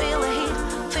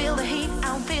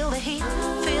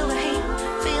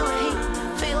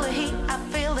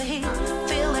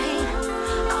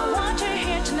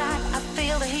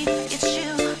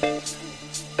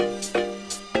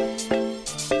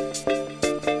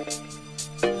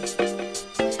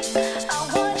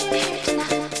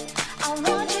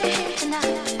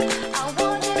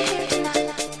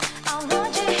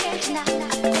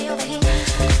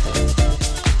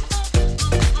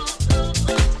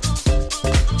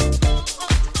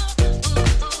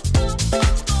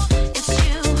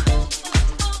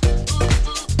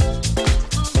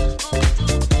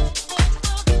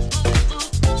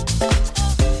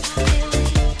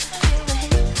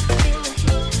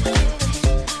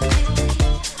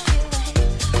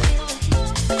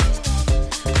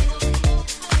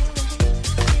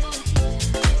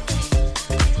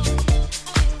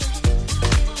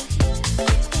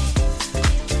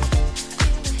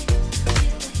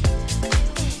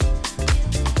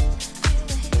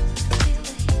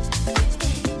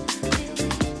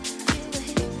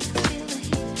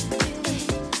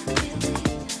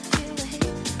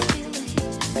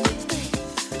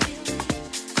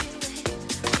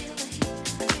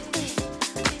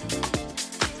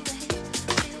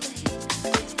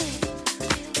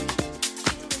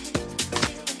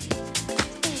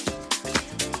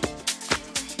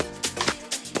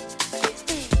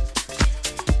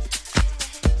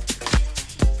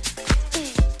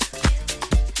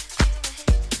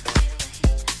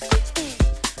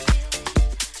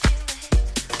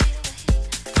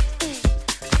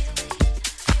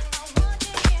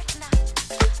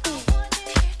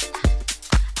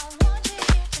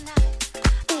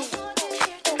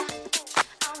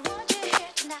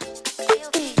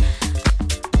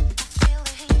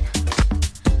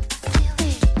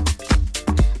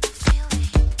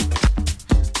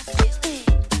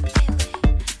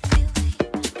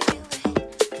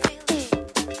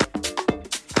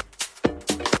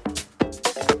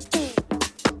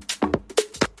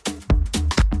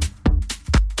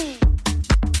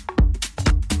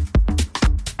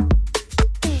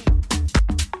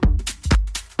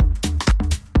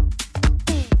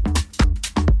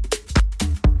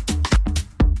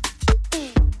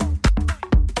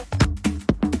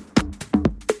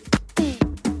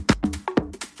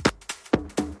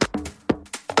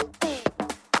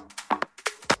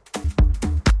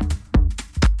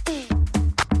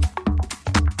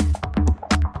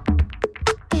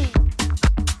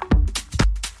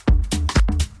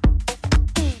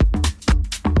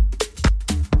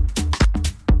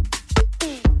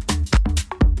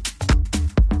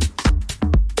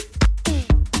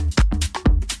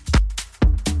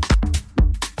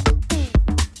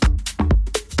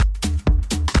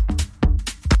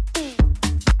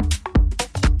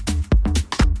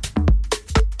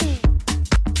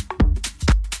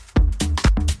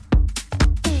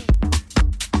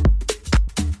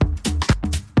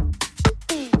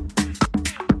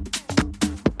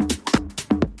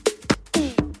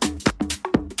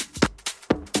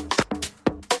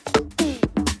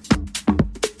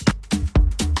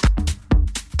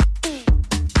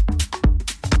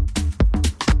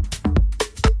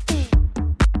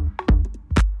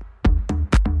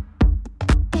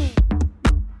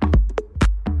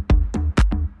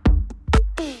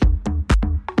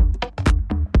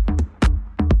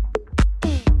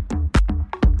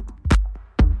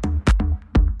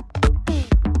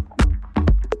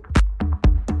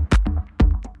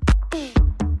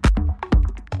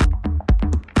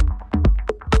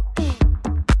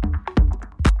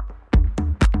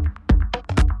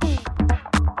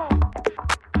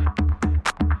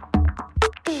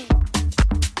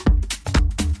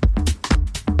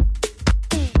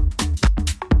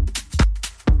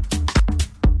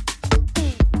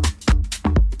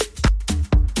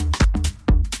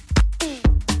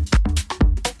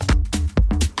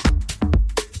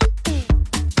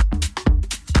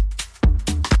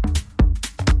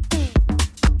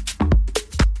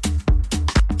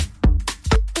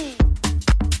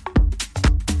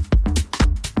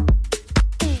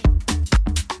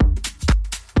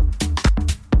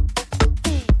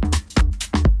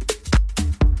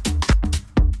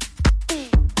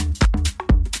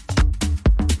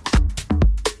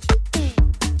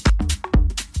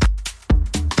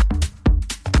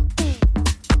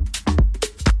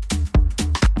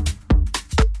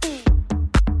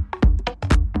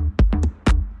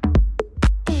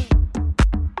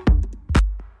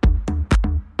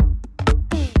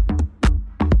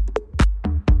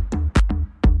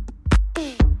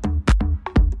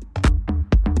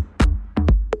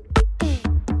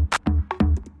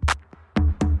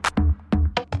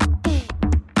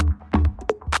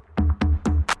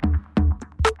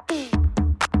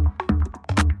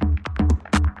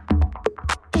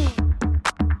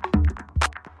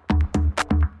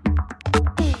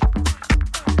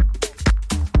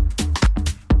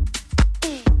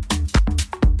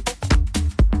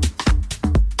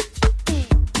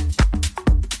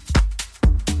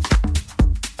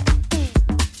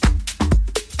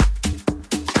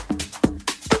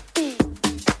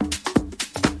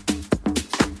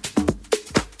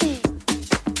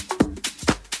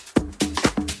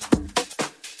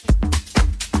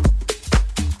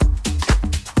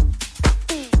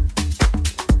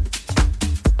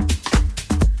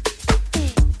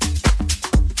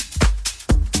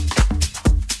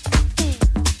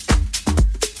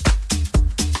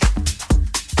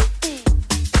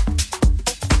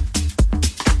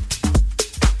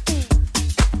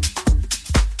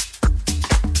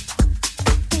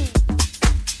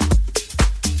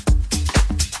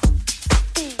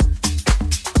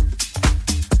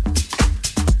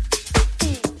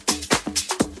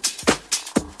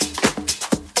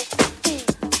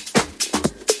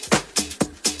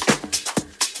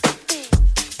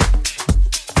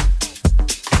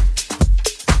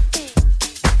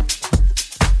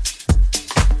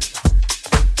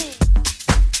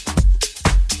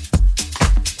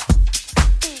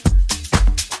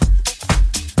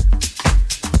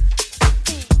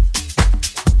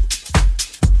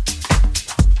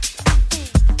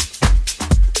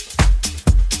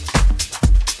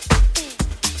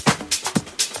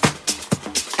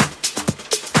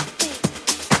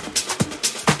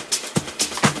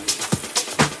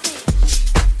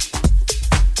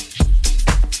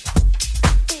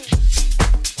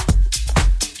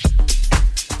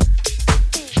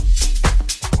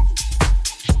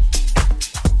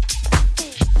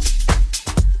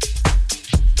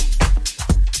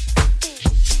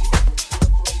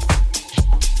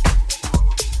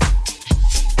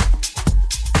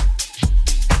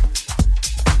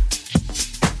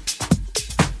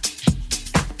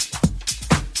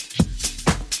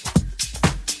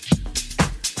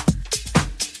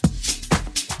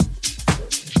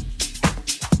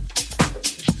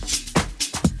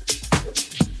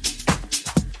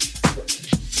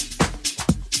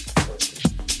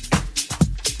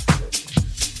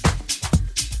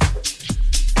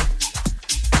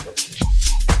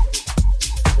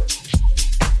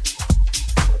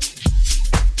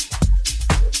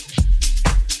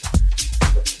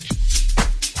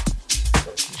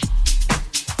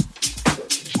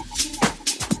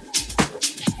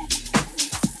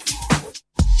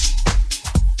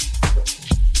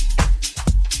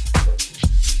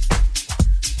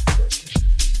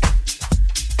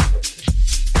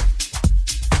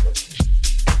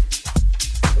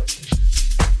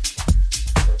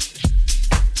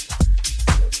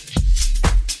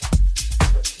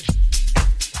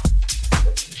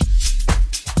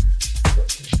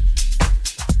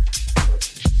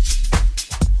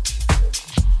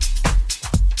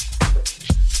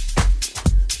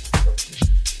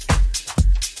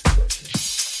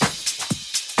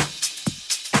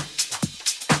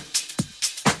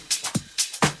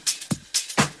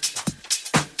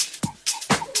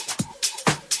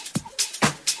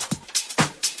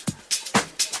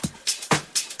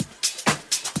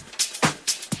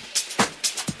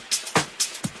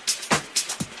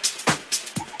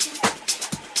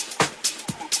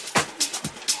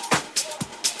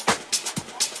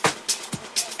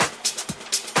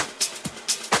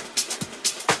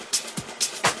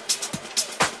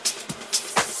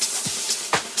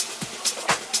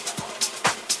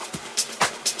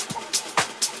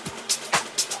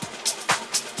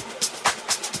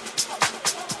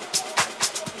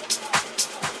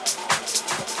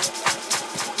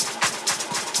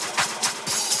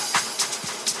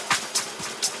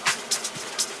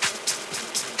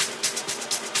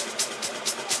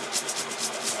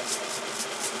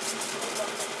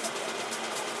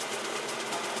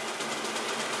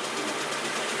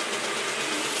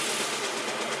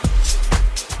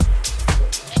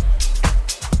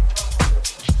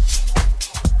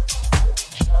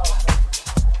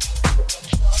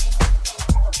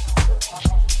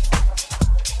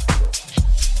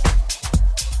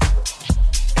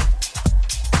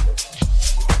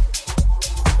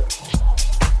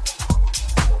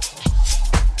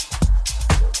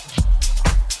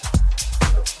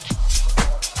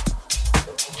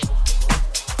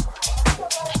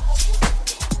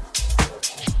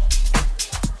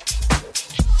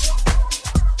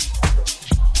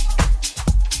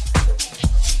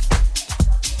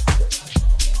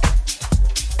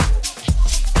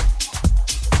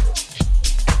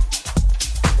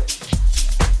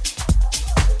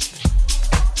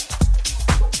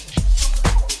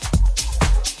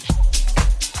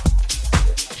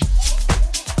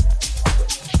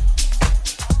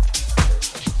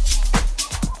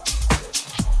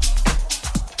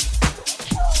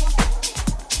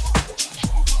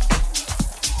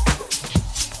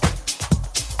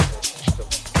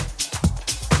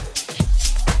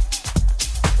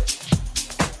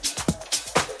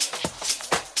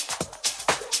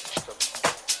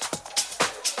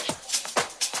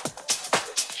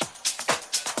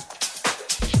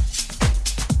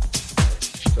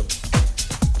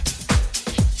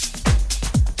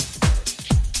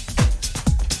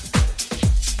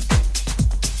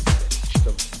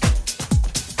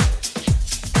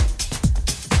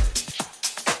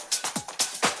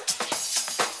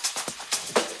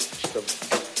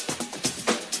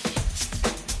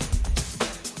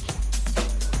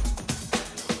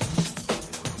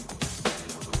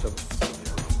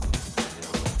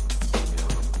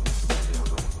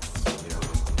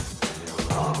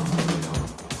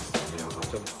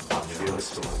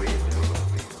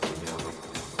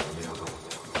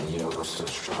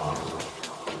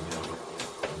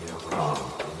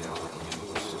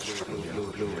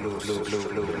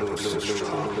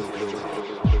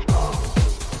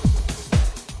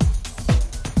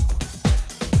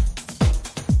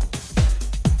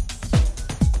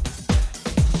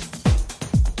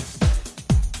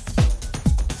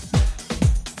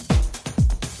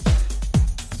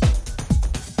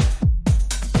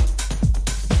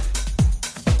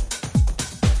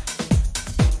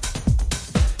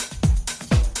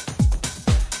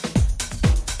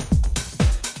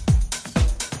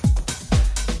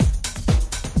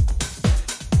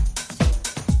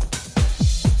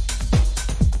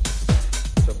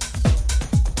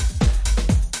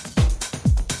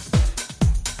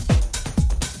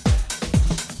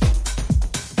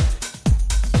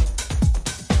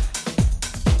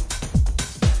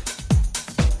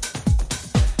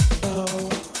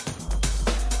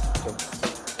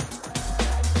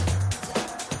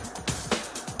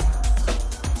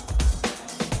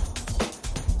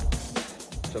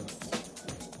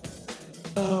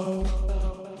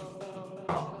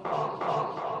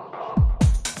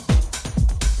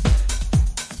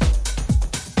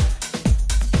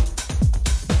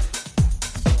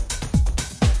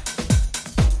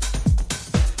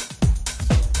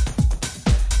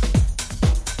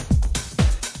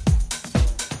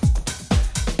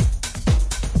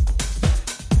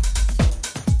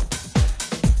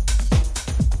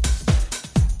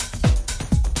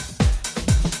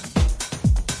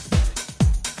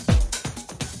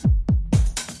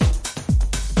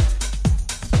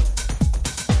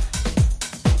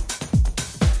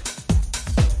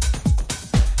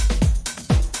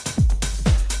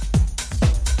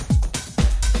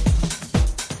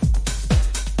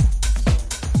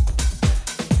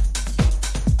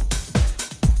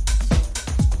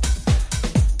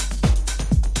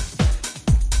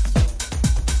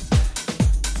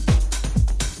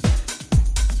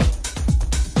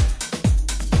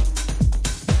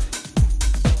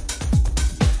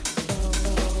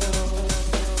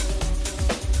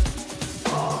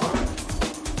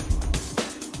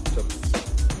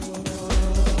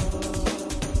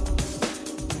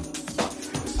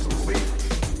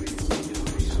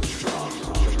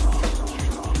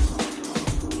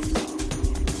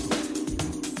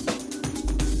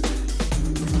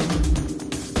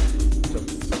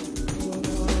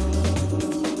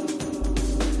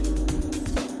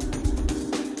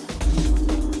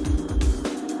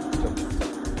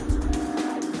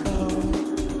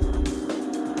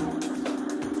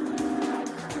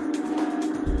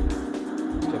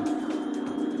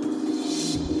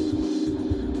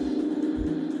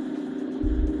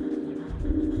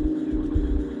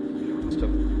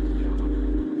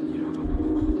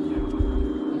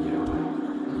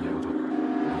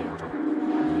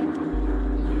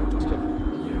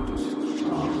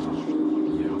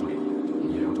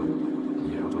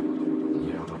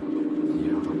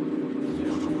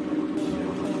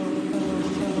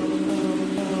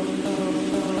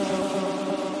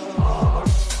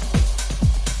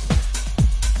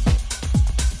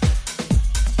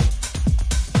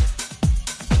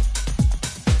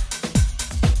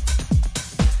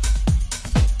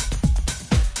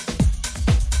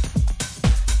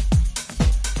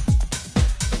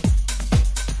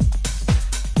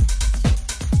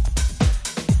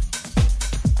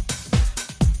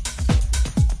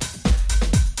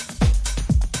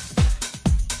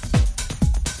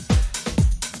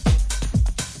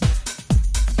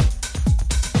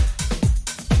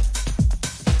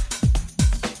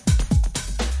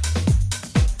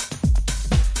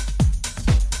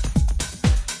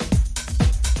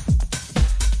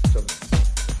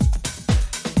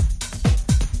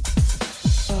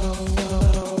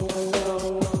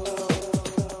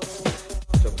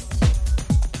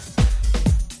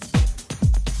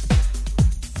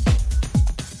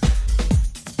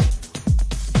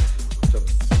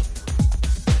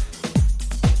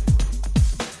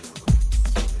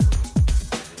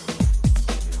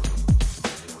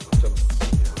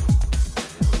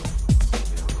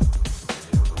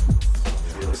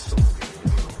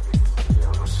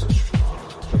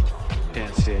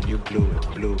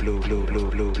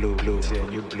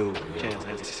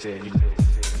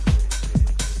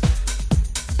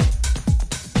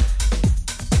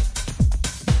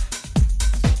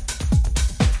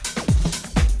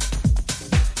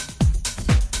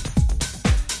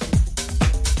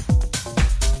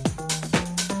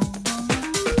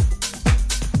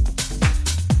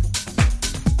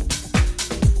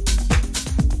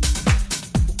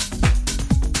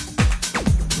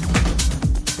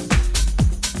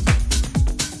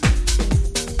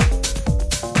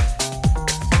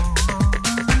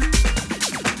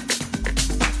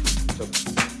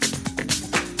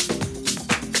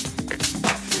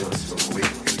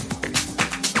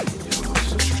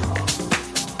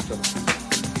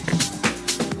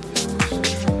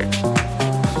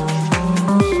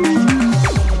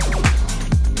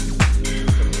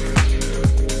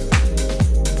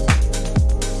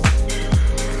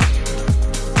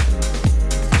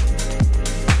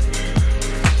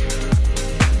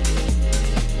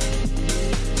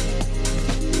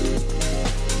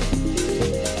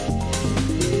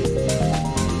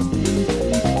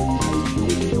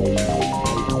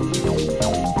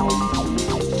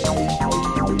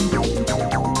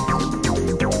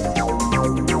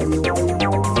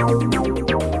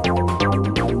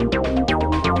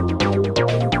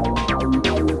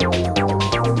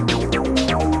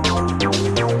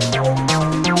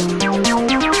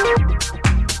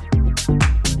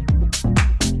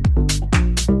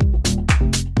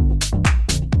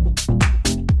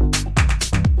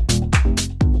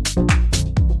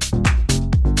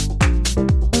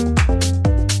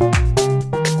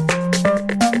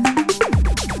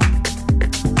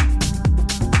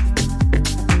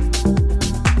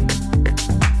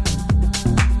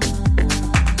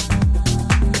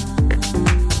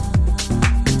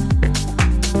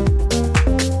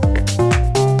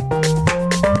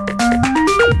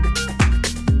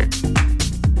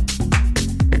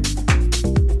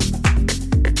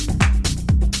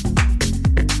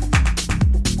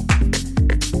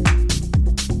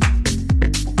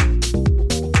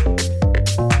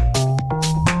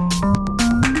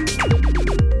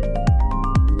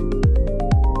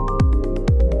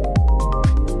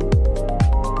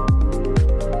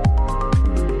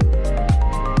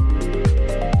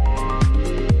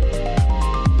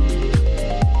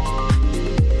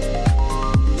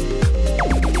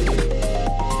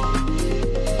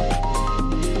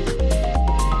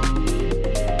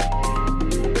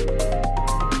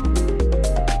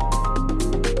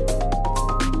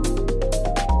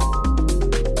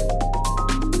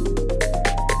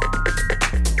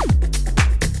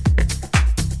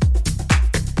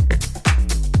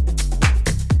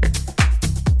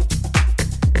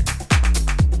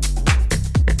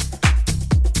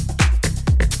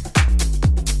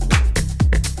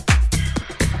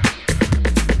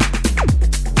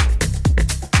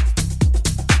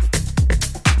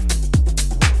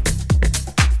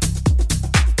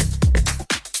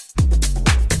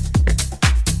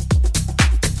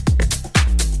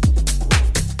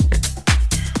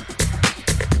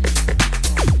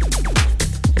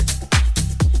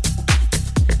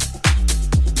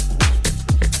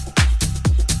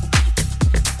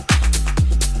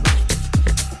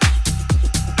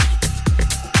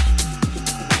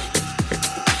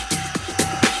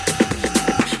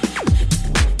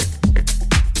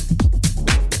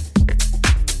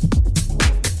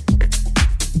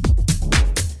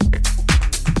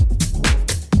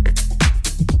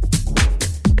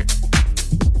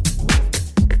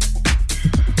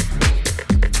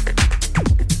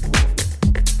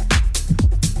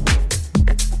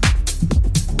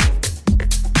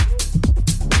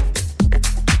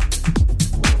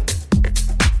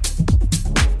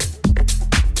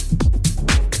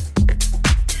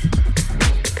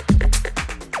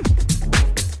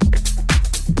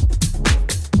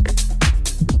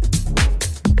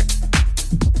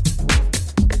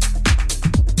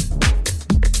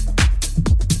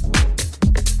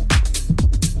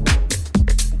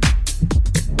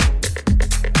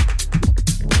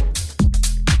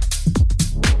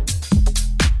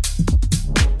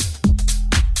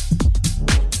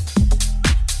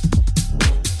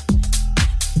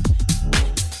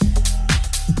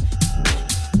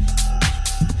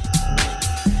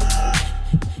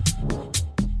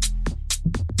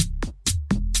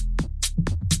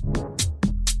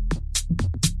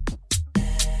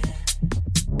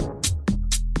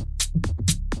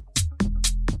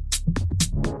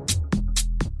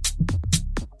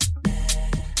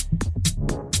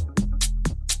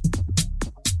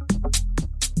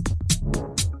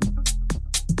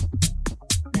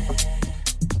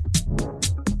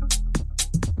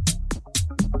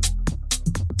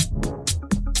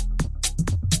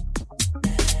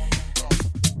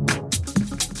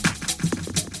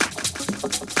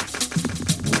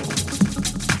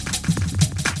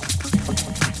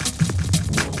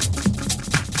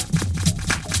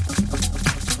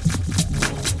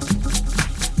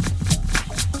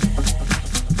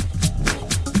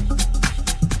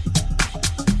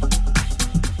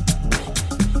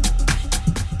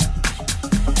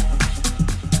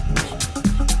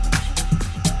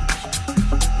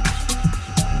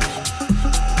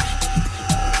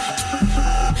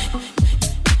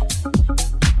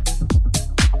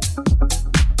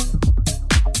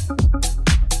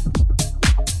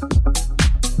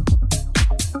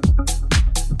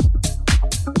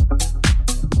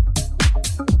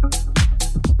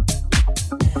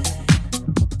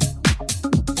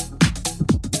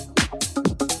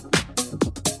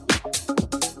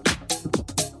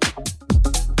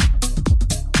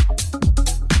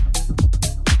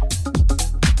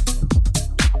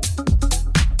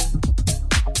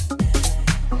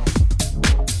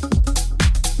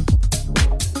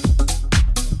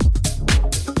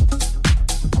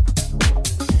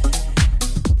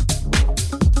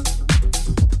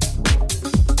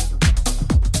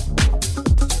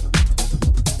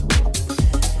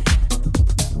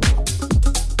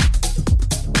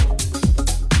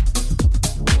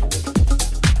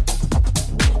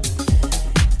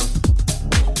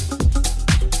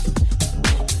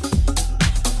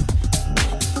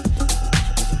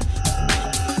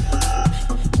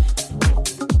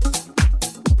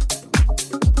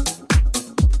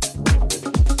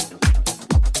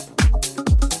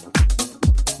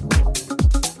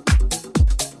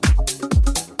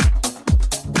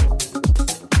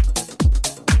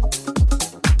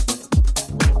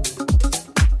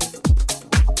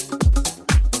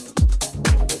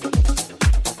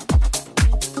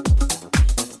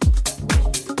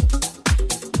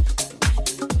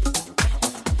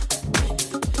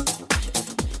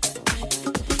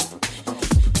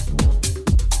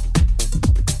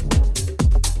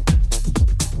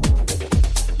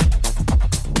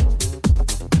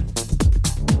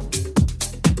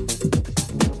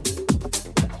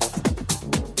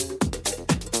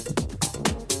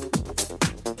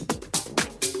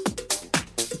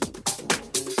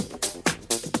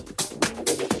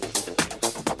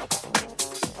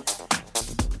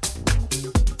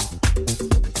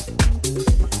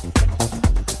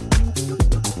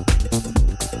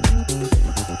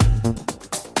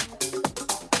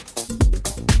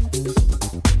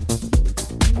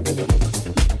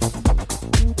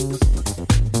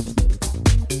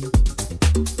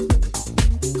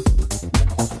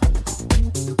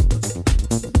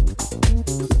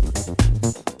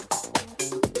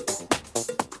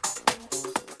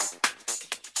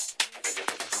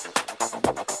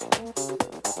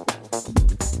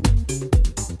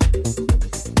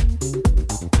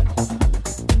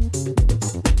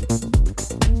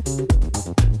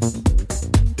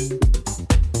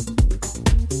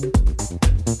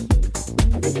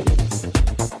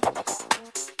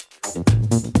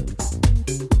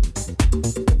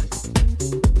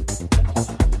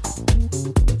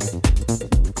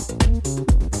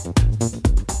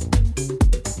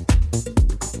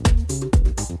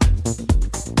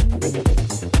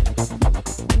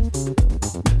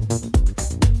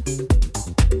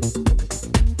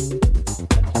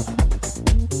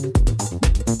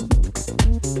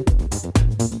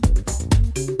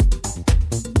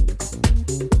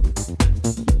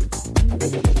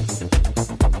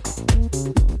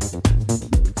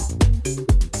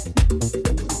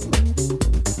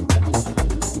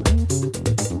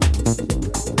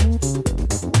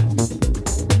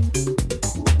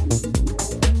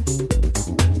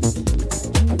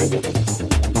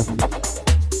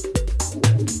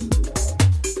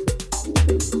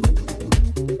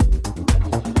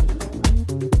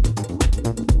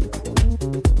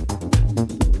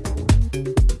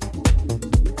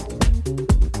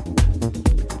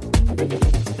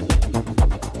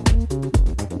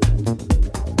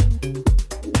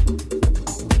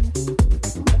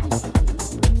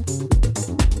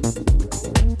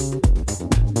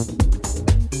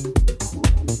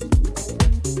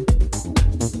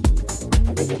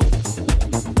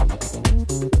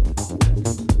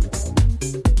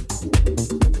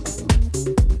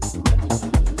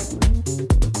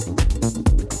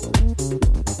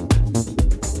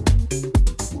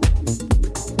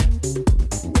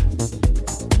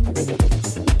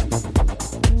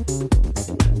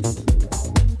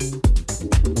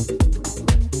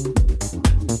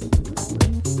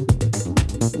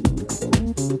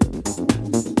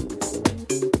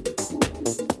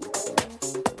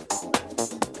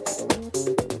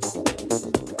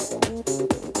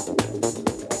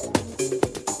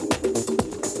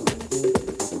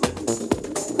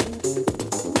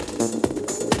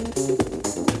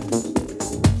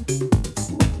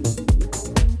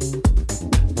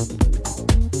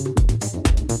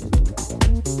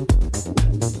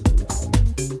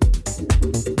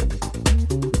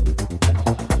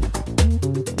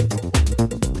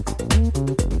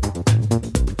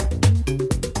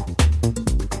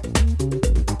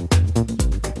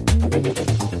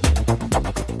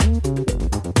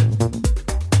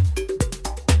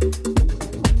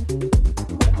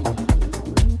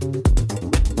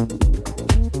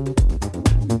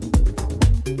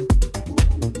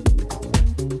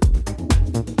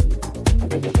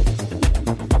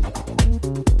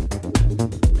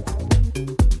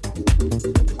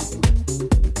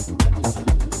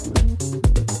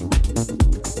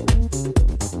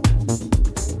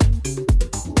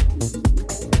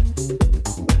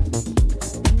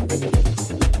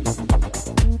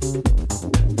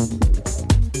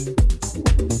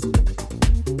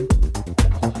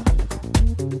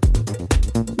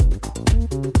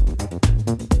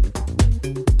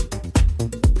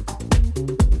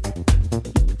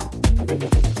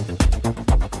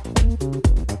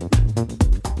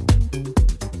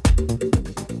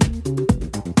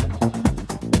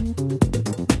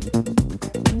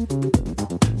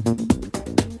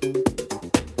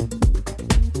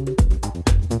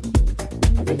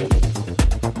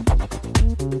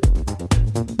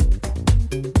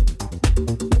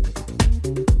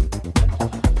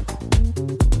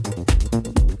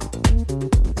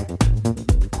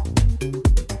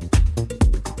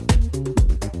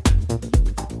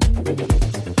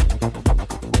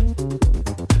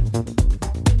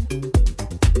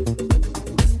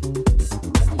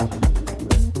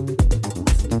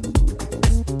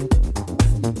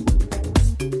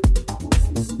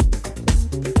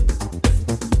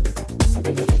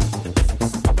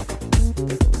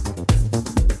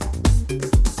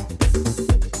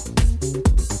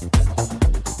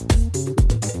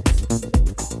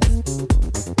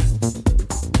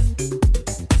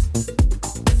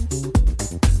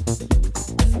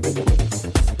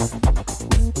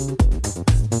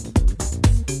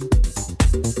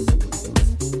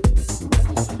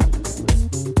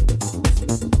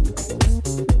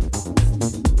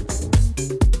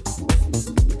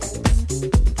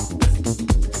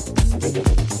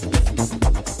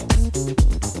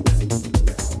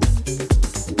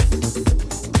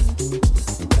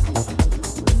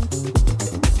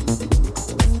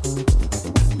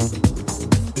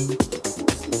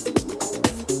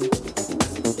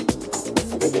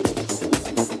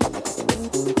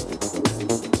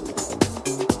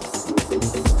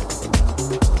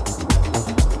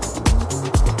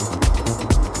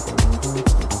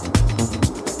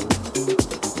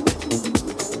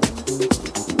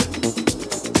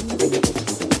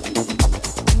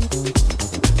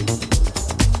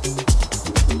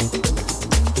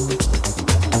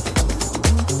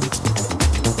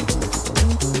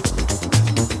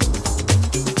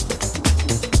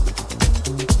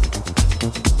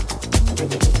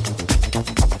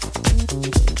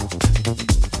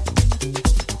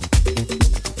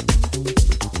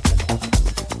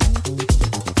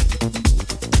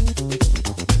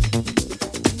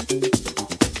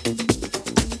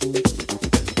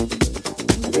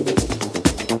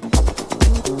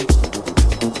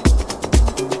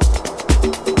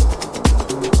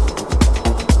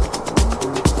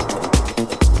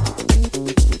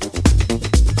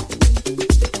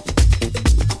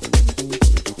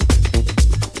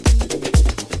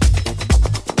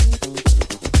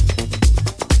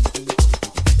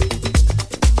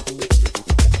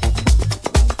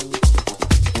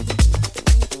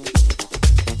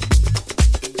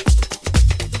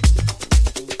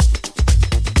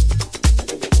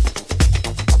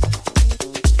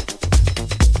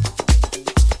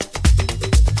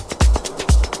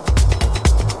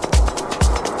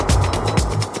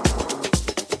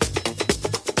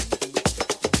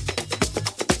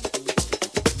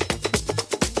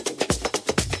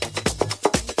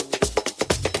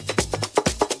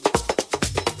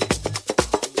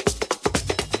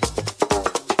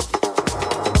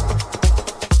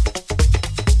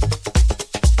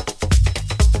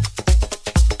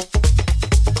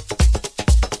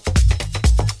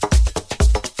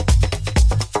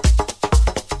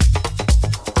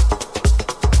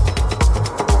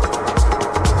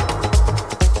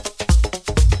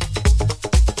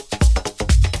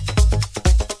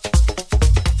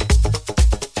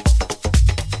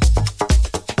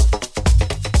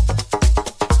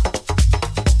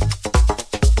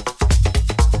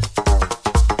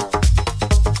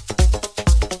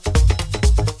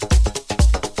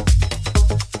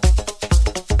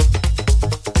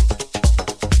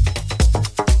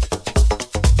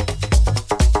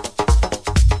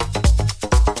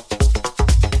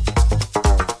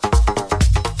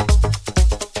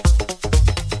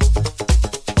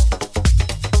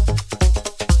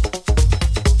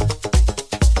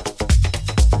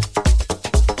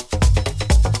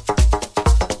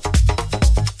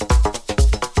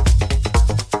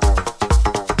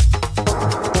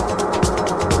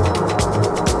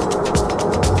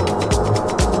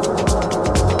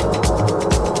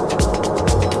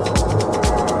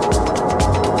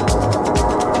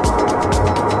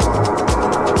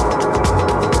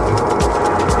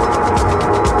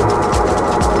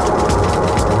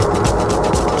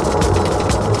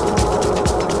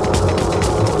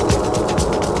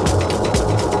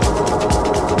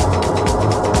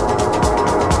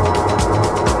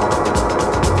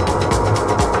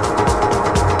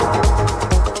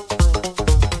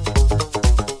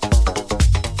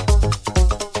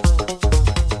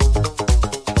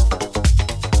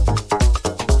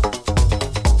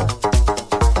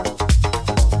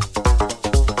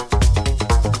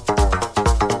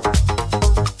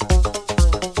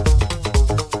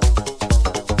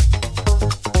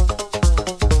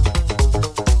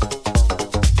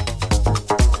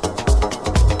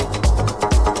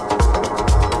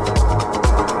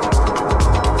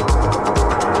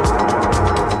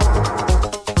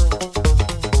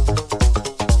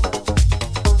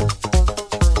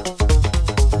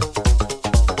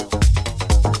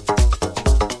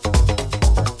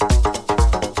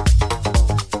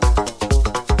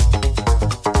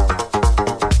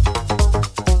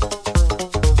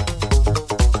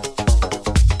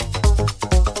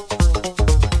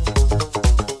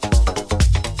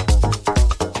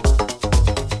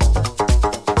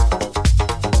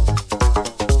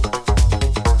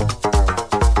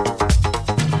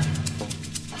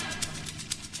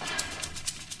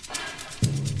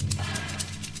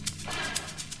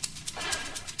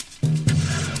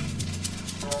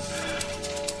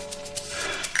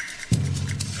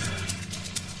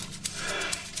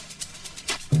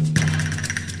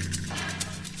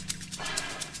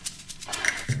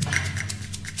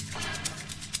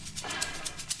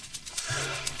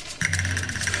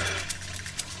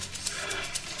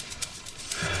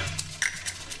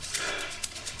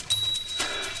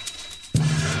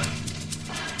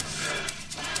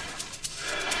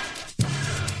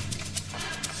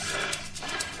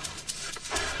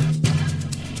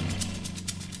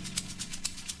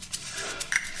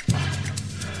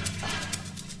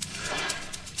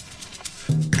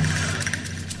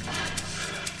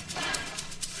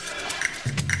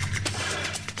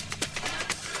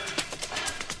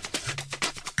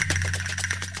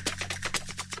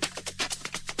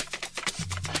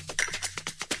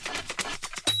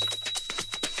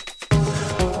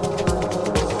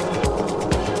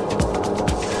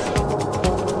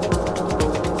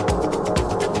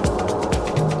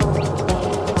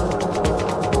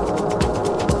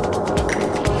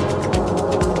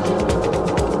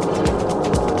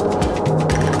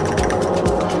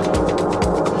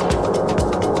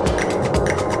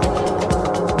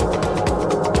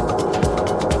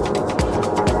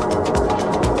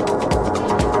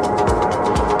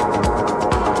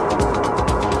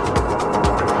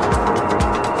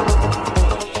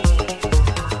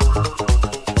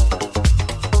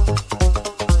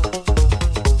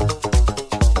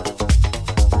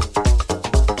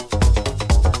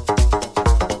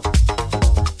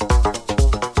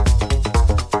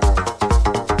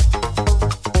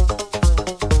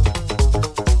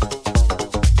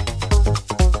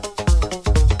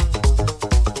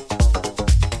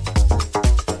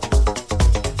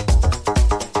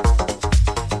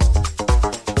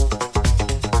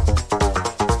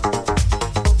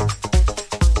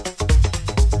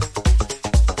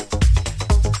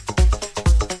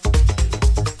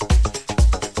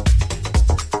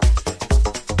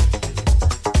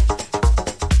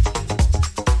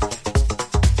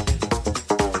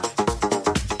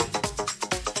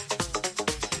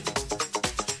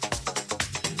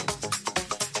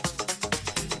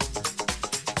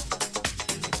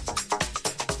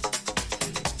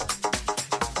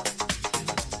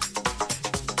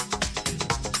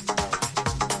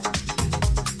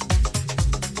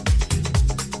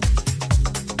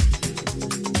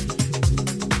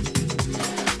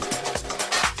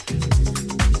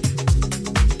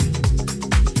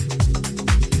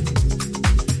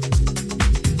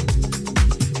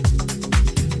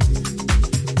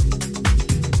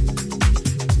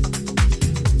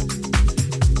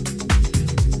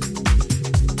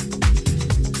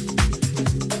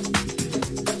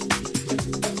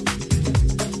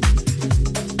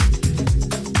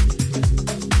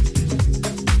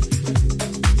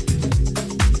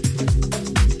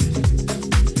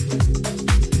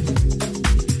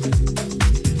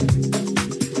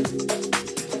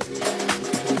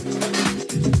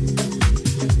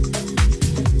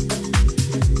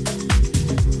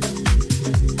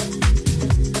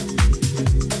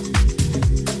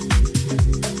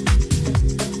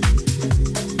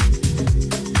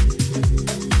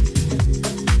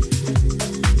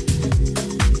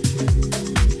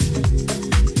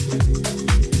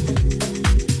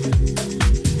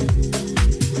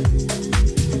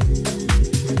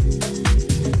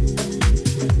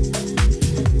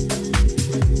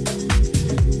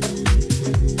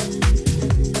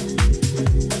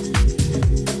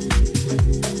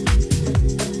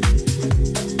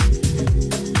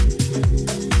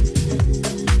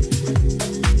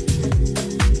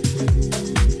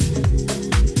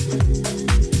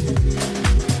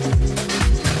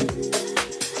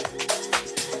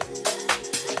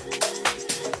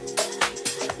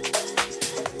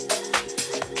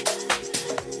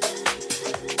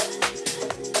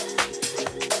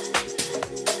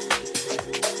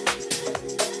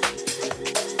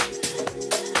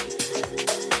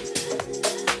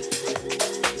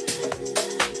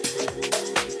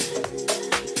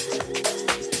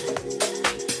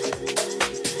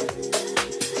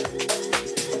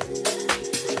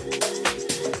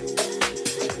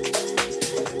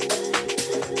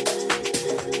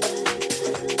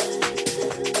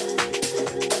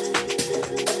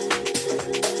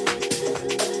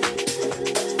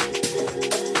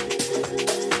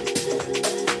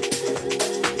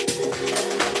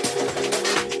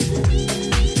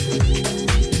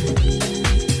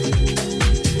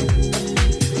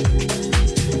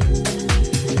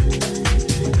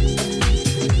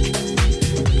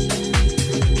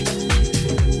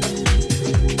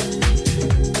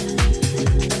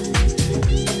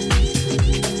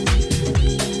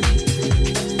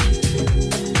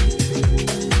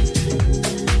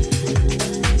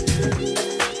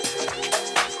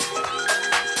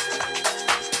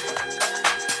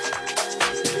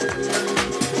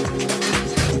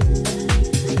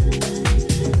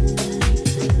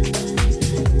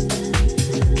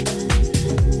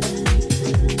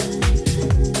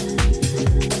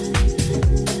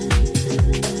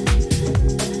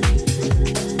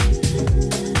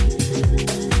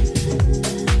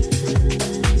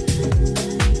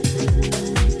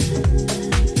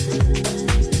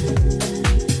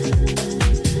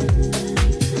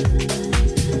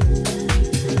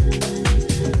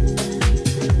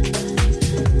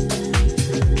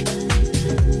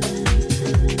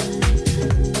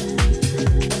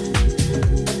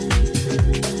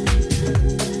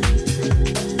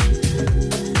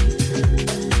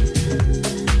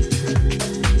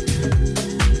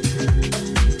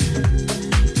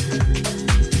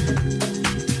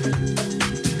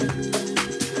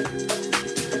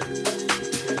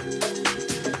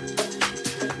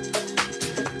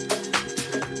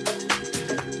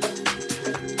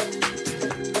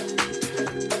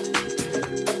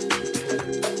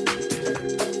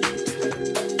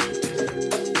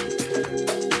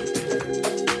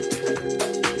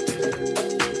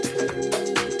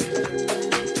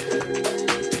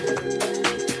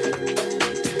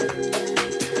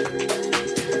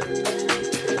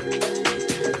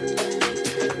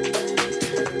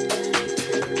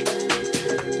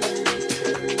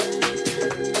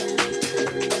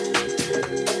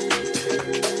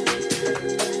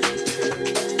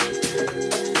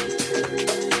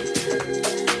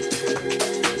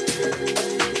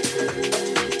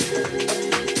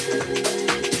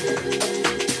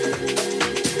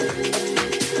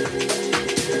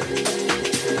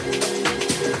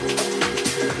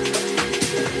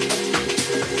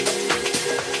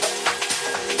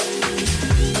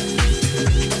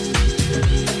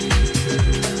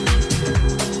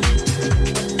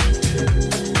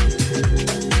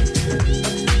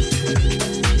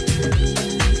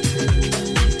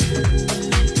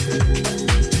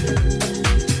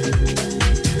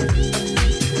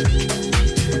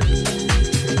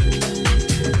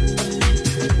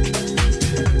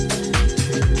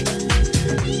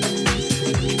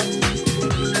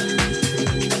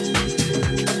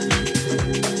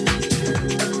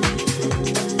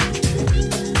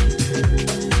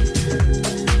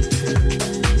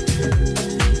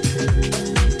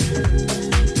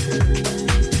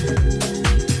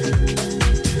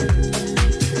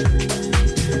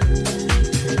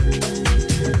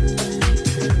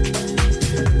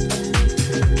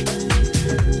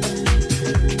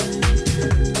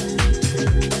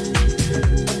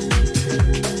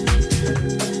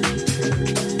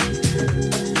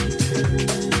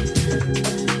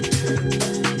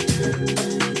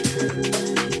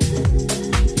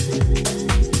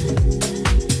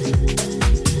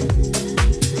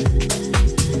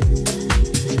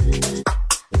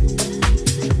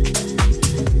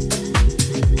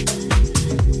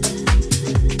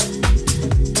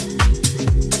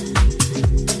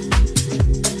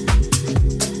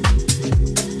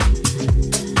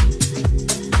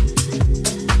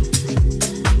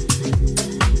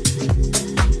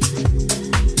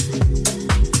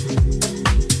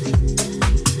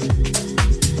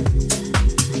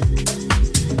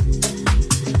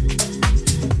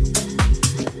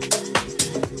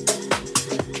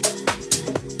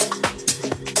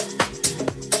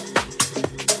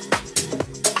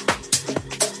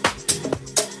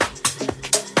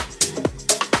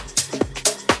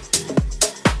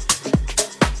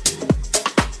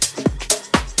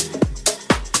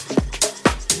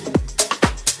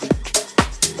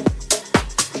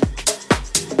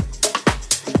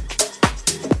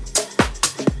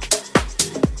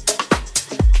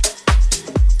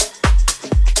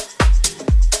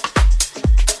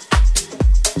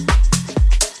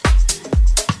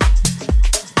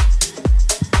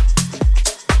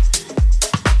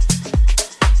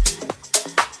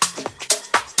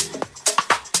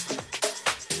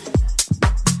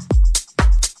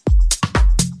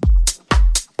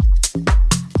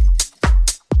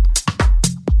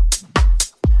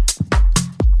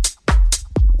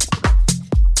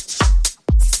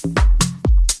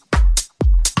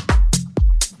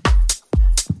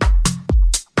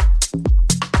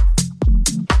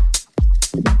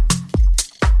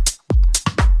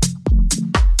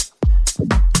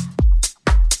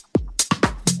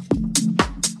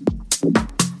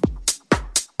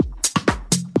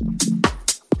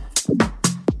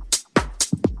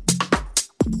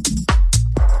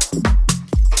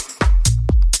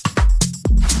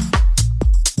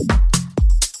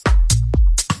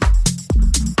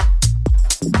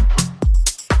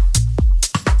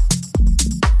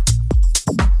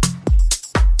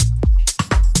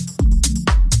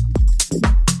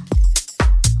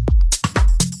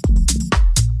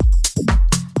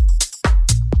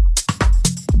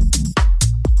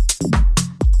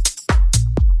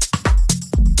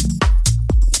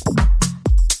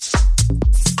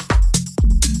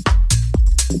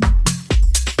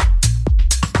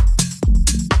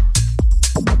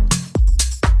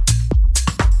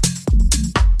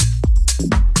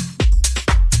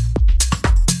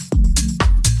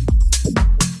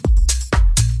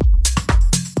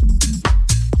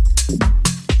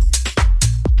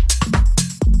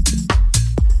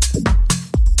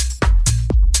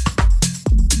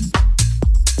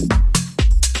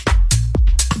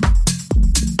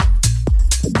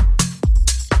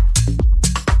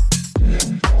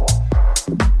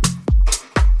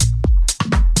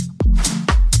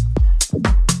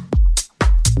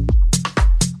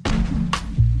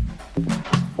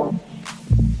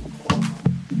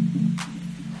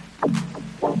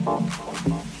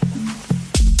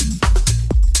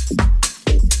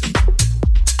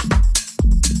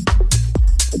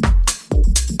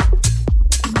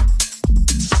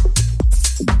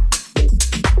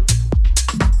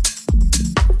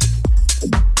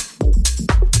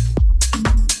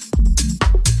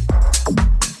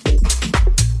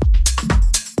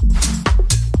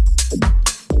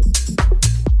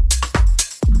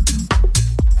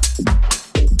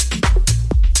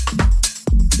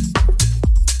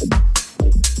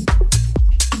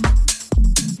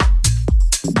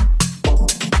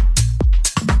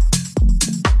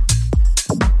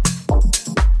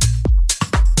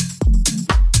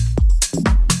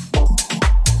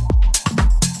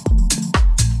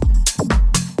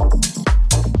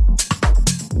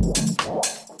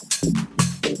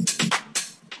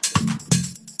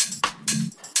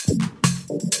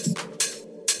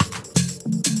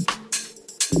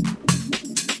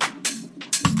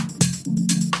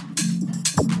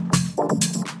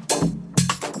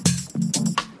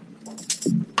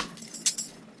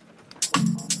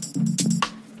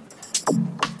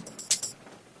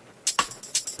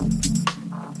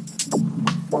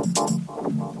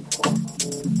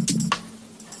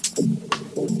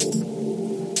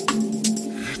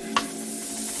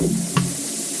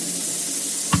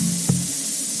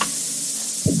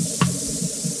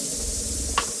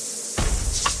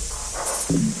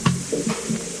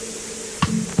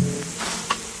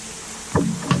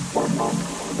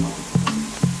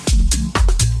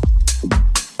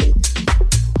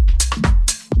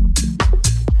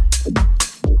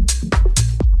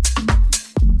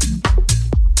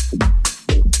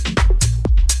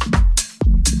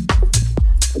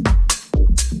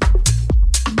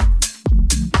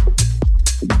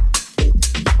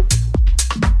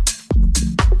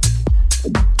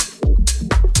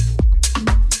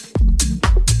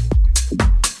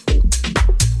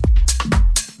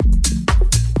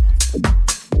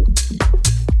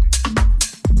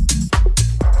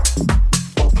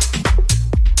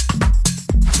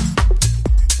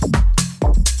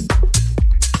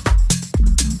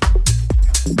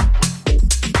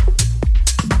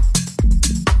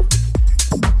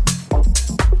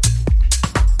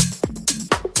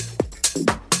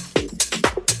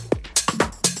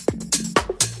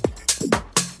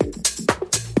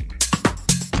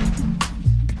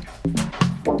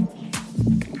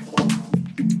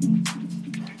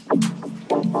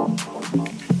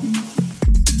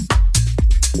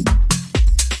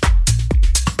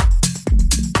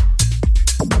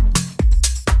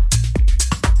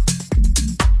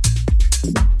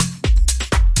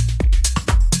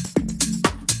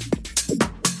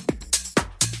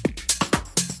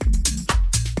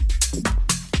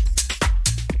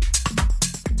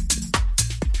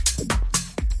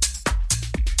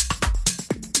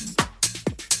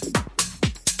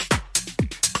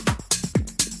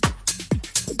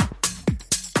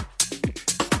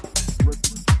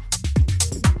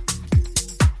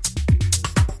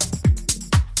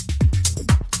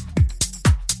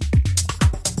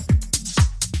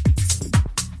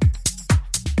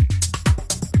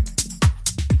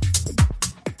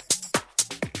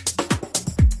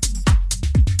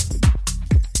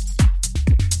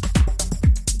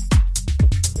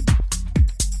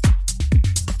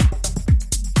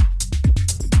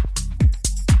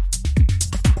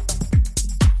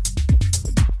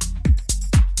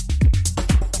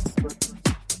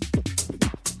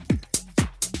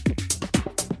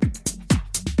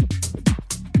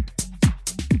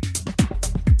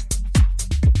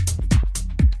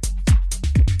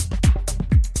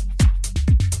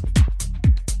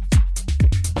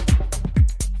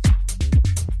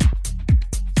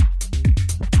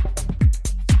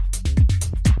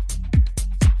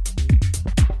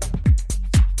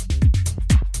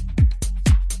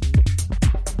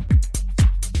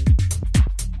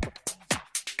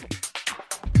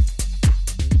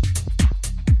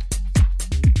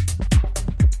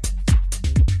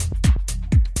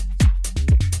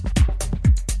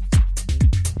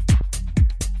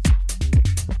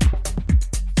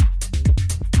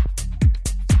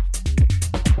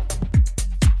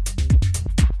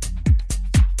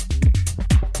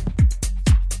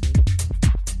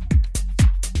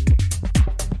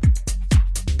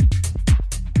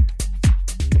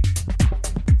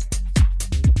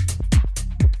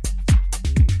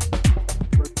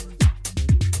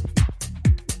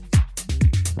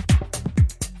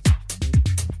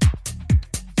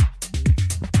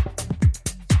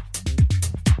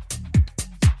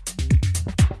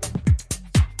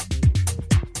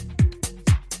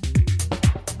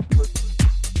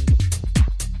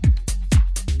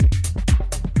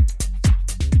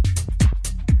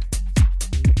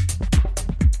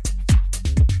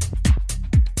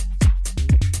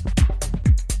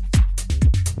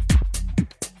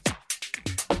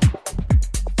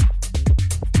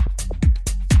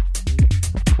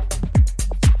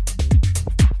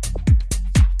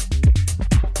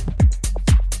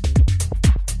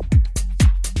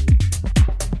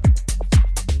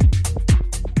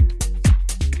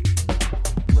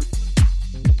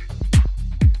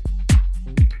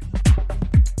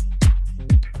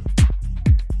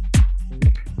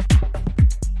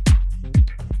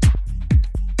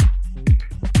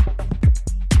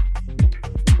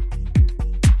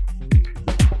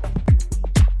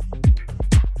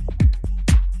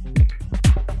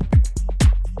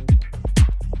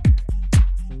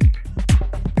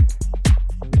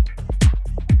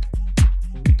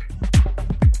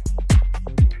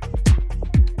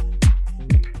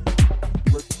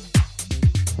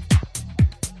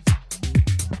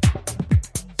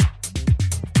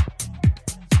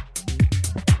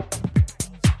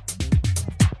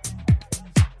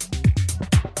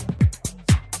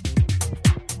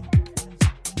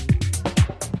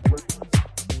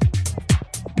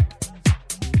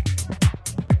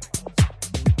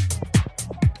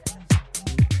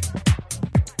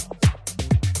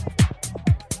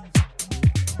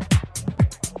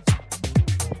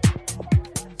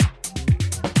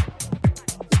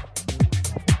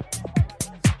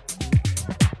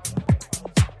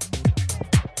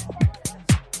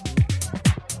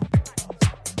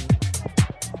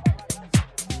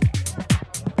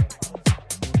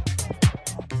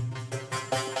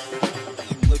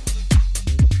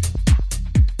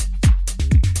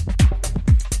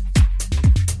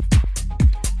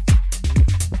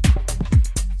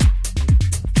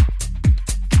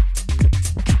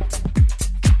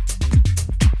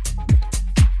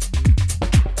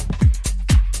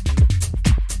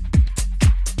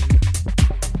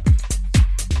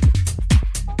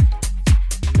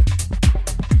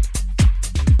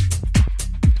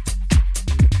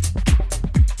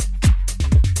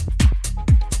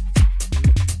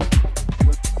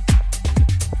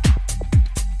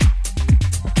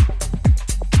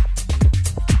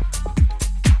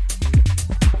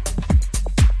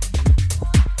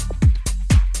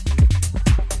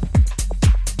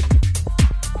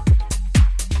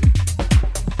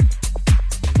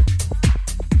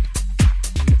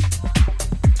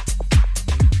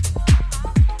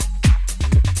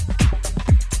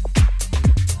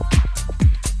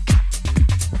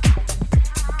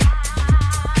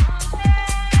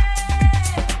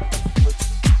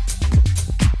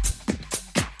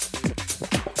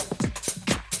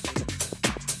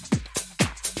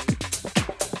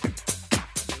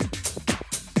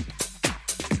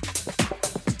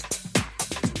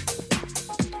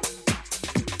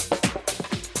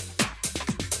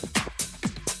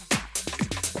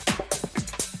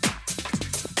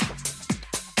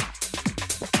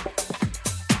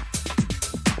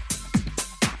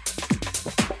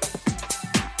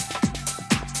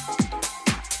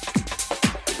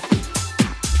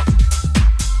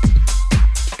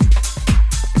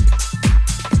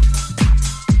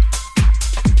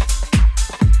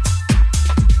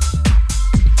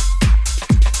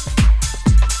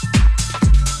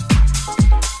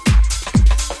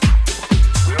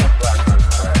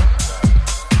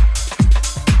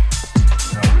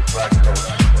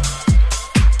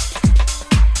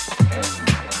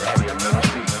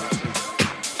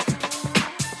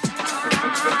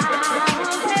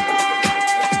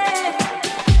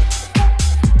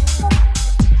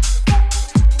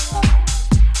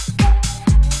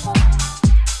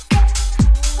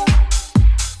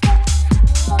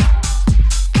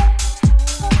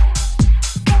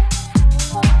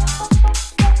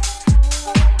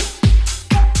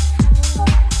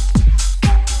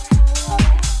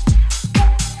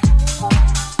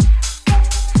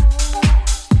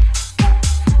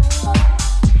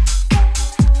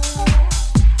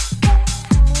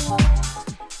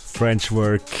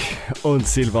 Frenchwork und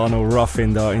Silvano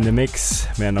Ruffin da in der Mix.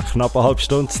 Wir haben noch knapp eine halbe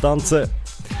Stunde zu tanzen.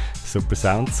 Super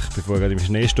Sounds. Ich bin vorher gerade im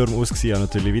Schneesturm aus, habe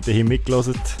natürlich weiterhin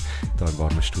mitgehört. Da im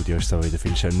warmen Studio ist es auch wieder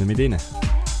viel schöner mit ihnen.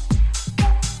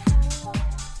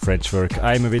 Frenchwork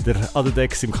einmal wieder an der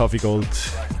Decks im Café Gold.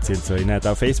 Ziehen Sie euch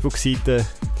auf Facebook-Seite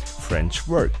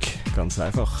Frenchwork. Ganz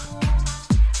einfach.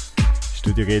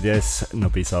 Studio GDS noch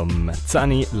bis am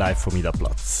 10 Uhr live vom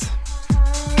Idaplatz.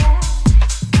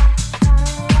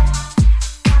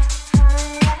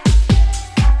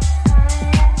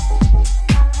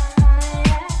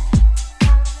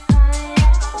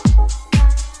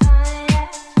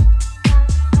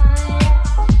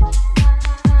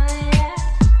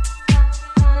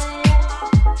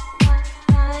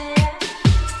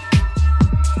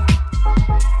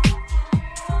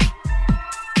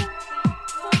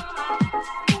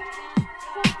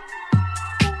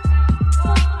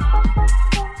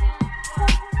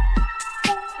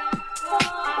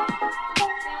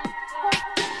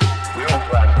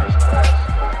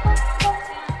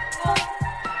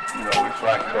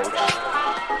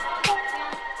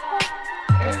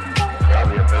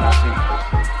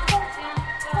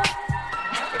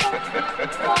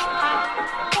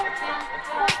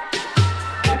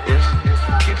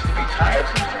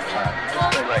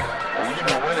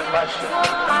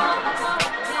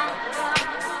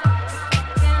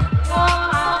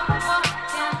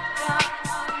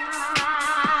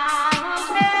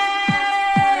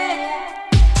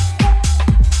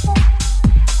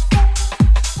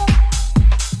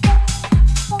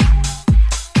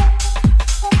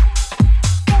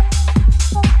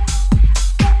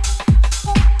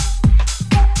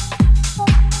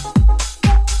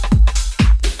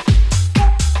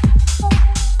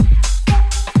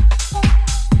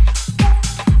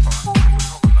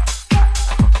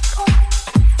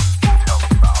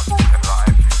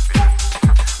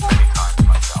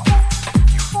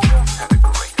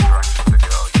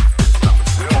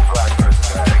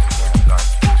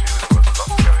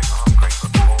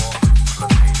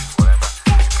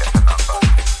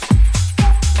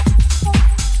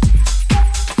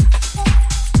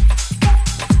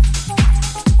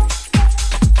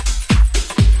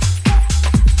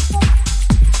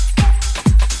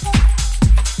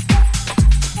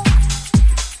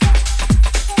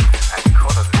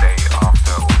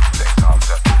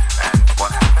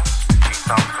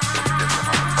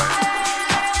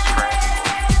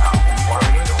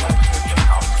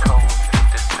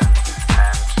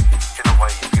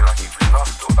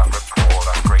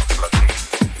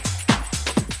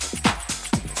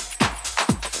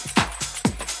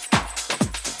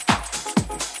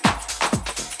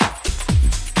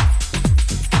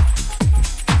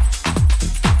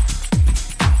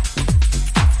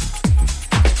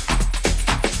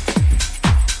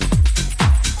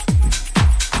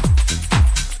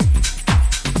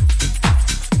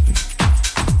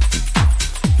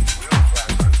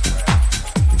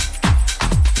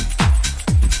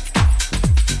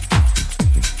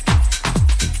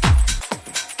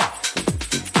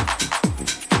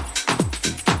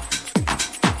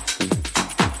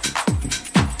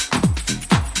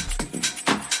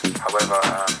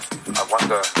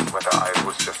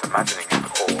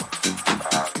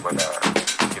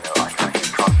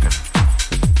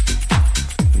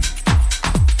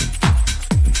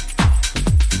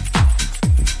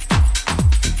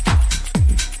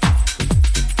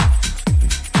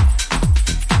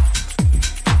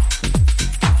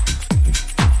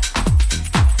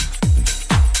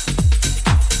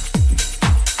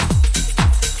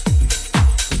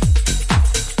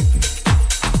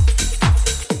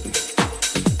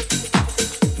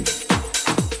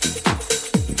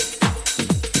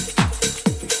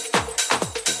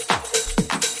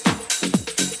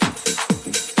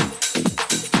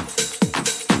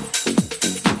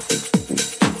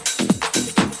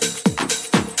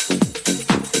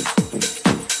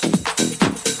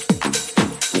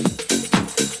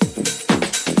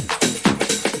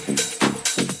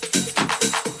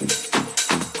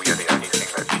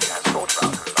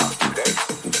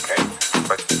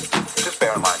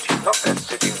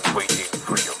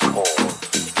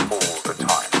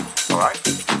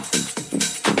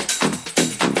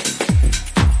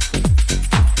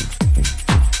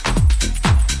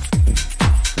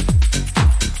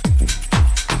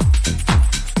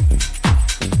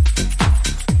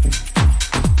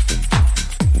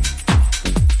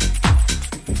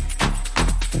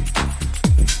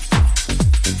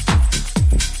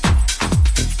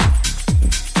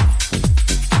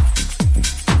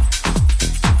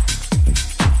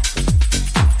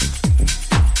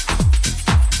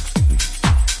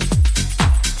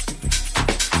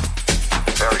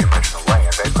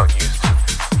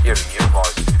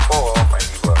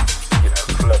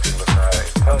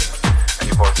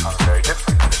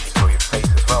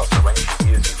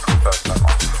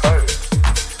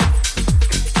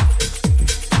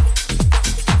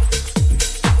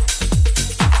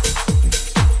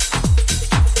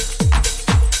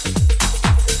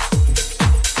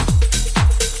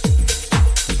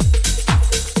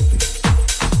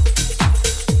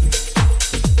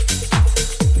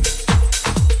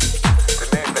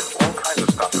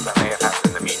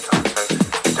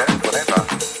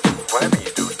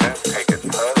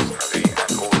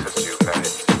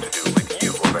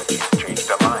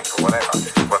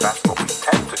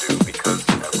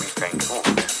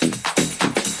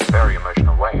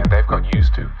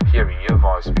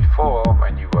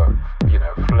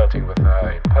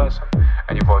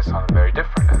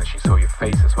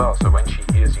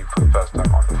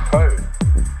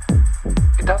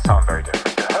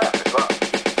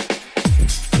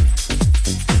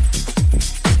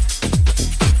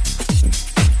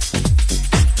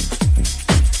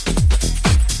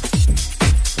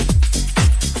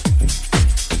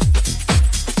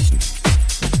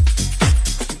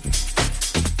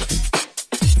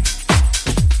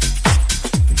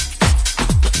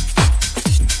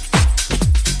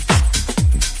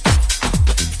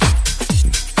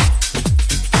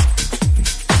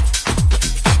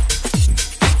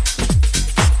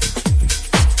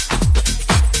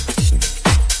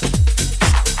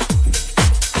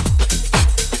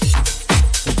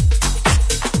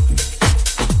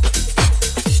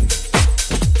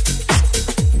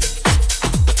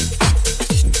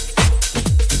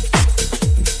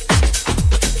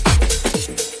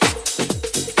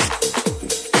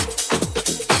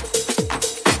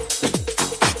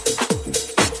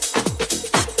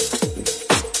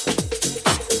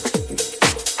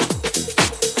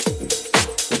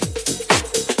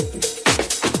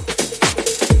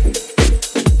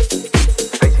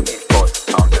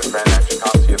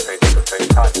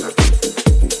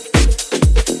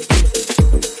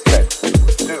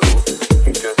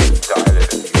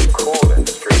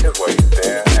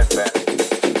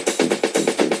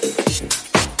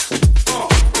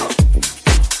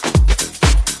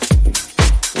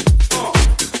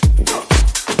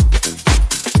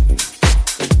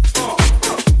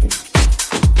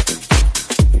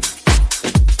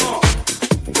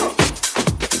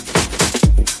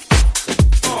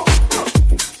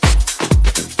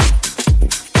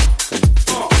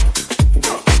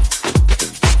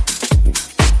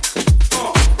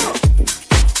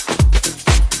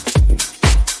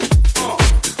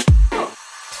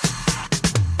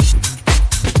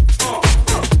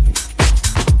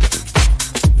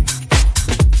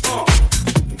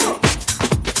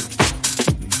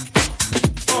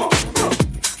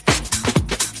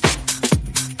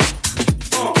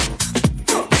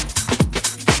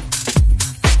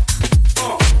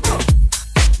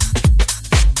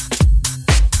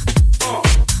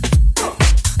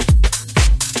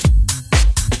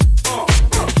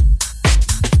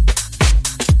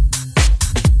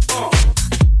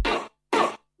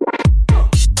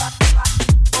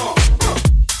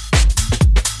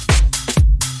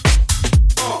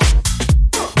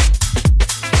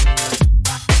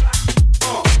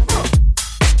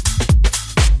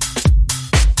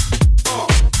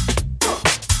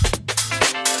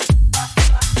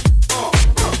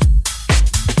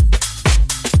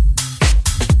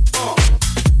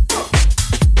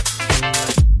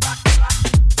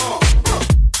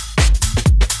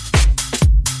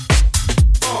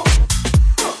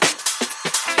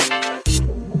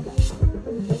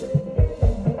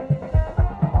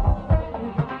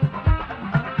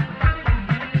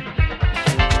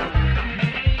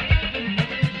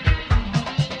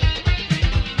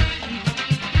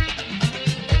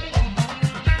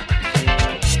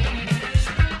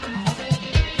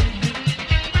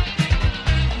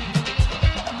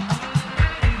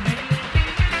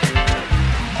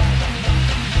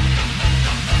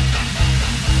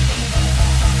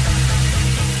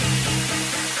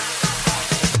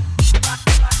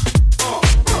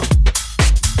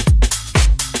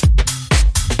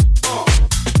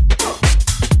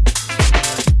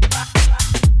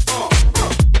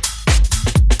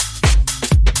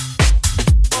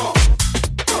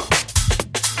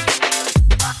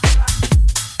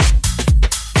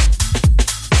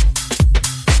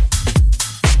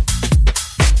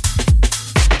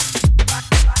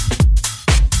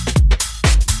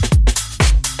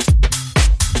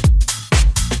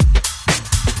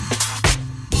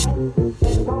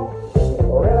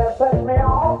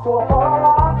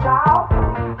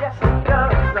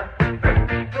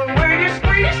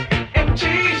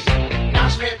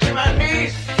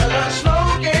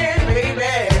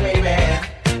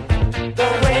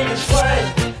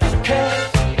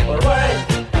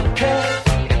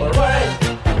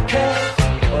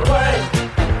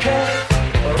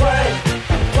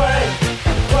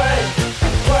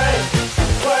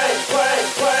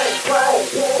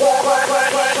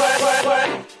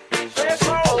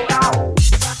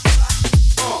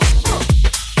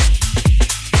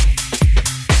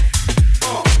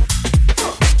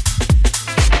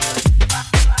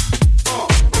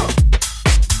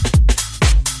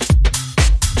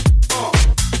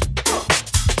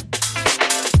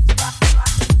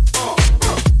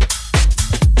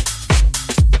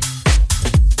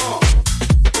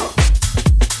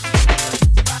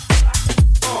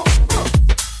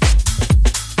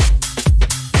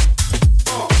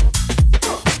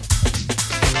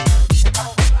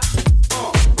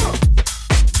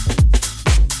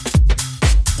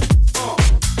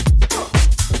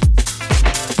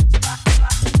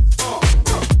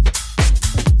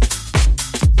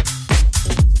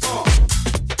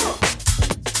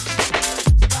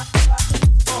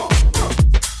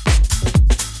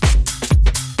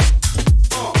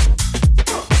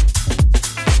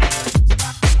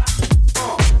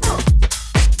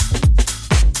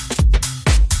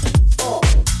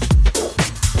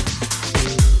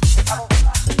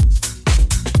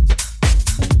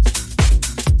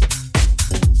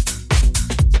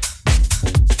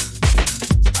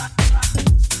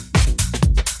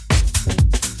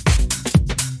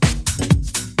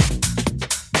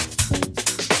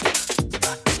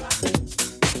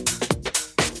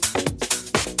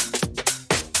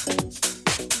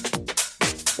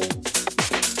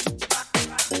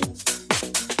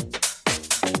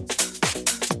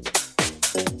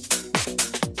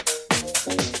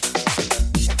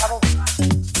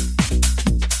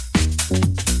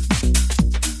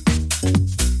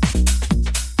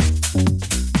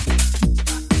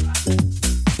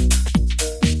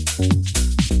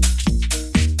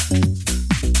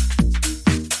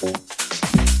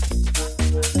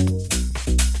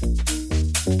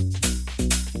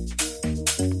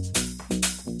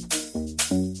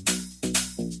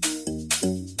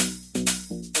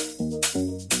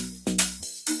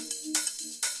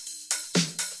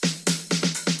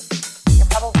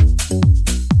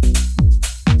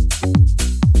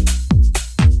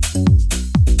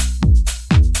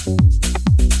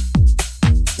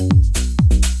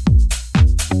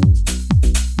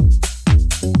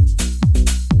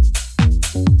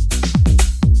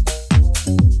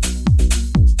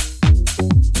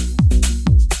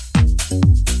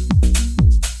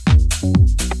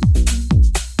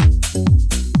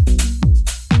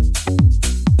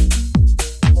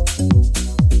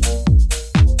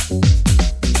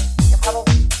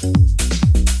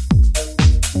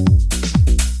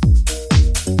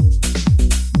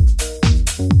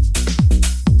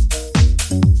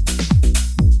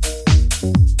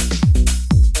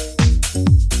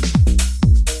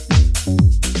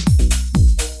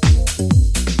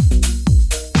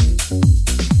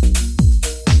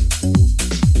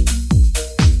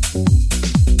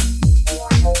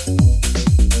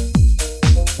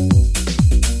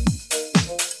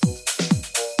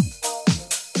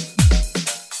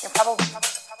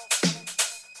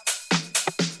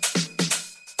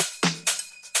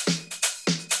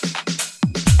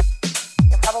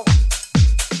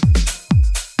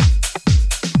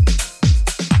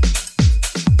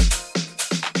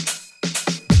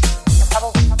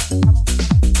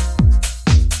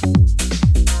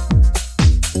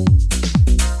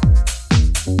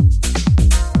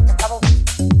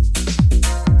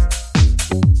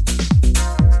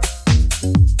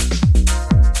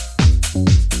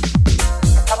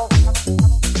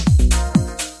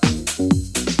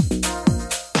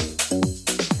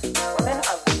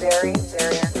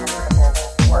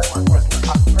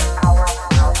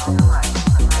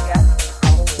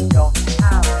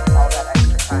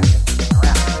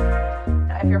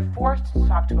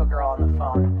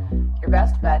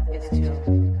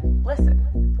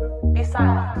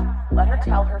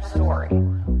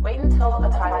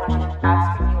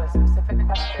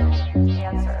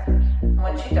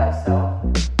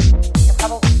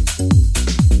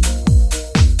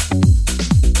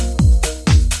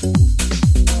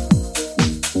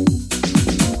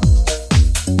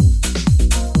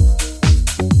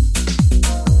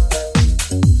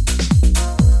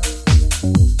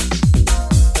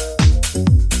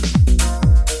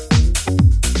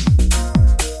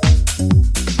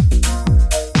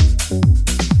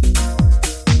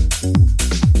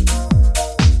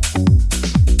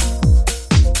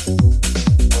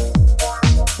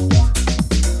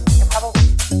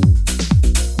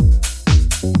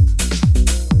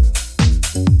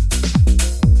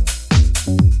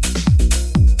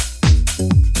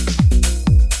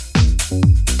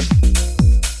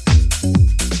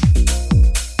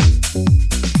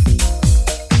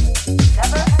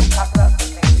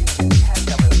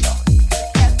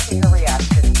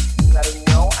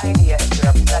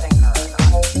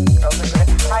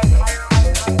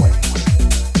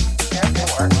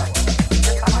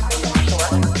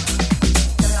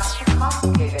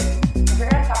 complicated. If you're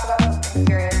going to talk about something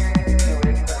serious, do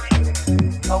it in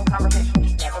person. Phone conversation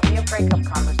should never be a breakup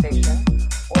conversation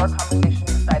or a conversation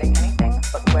deciding anything,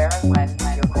 but where and when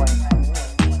you're going to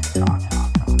need to talk.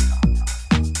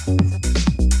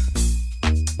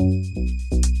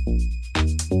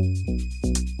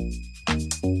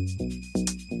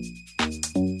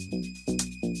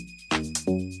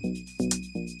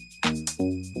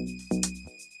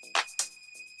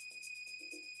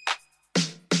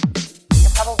 You're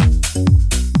probably